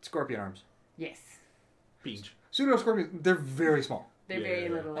with scorpion arms? Yes. Beach. Pseudoscorpions, they're very small. They're very Yeah.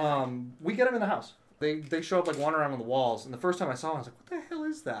 little. We get them in the house. They show up like wandering around on the walls, and the first time I saw them, I was like, what the hell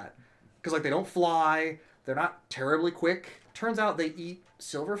is that? Because like they don't fly, they're not terribly quick. Turns out they eat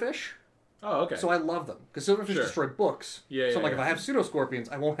silverfish. Oh, okay. So I love them because silverfish Sure. destroy books. Yeah, So I'm yeah, like, if I have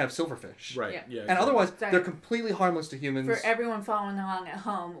pseudoscorpions, I won't have silverfish. right. Yeah. Yeah. And otherwise, Sorry. they're completely harmless to humans. For everyone following along at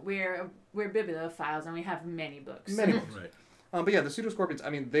home, we're bibliophiles, and we have many books. Many books. Right. But yeah, the pseudoscorpions. I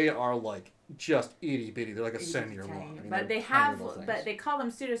mean, they are like just itty bitty. They're like a Itty centimeter tiny. long. I mean, But they're they tiny have, little things. but they call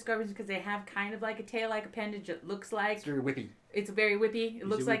them pseudoscorpions because they have kind of like a tail-like appendage. It looks like It's very whippy. it's very whippy. It It's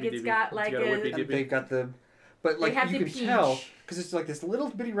looks a like whippy it's dippy. got It's like got a whippy a. dippy. And they've got the, but They like have you the can tell peach. because it's like this little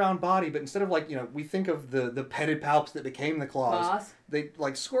bitty round body. But instead of like we think of the petted palps that became the claws. Claws. They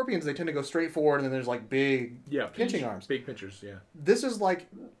like scorpions. They tend to go straight forward, and then there's like big. Yeah. Pinching arms. Big pinchers. Yeah. This is like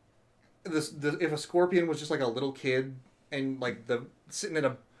if a scorpion was just like a little kid and like sitting at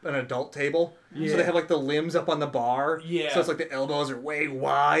an adult table. Yeah. So they have like the limbs up on the bar. Yeah. So it's like the elbows are way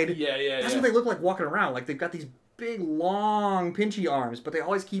wide. Yeah. That's what they look like walking around. Like they've got these big, long, pinchy arms, but they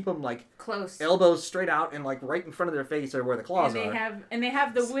always keep them like Close. elbows straight out and like right in front of their face or where the claws and are. they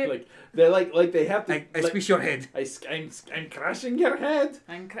have the whip. Like they're like they have to. I like, squish your head. I'm crushing your head.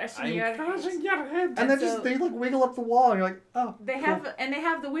 I'm crushing I'm your. crushing your head. And then so- they like wiggle up the wall and you're like, oh. They cool.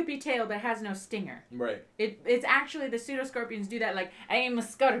 have the whippy tail, but it has no stinger. Right. It's actually the pseudoscorpions do that. Like I am a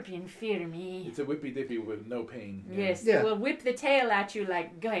scorpion, fear me. It's a whippy dippy with no pain. Yes, Yeah. it will whip the tail at you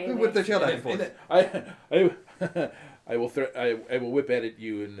like go ahead. Whip their tail back and And, forth. I will whip at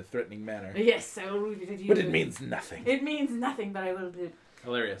you in a threatening manner. Yes, I will whip it at you. But it means nothing. It means nothing, but I will do.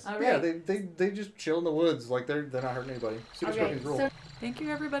 Hilarious. All Yeah, right. they just chill in the woods like they're not hurting anybody. Super Okay, Scorpions rule. so Thank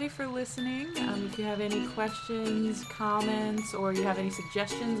you, everybody, for listening. If you have any questions, comments, or you have any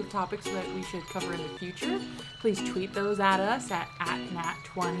suggestions of topics that we should cover in the future, please tweet those at us at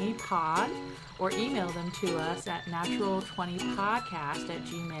nat20pod or email them to us at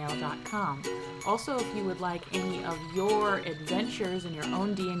natural20podcast@gmail.com. Also, if you would like any of your adventures in your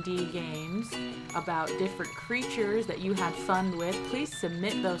own D&D games about different creatures that you had fun with, please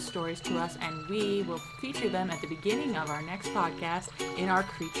submit those stories to us and we will feature them at the beginning of our next podcast in our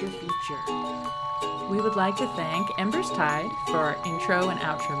creature feature. We would like to thank Ember's Tide for our intro and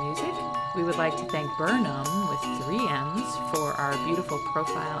outro music. We would like to thank Burnham with 3 M's for our beautiful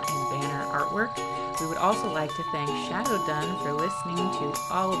profile and banner artwork. We would also like to thank Shadow Dunn for listening to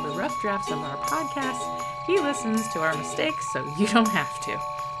all of the rough drafts of our podcast. He listens to our mistakes, so you don't have to.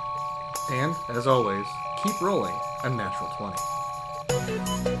 And, as always, keep rolling a natural 20.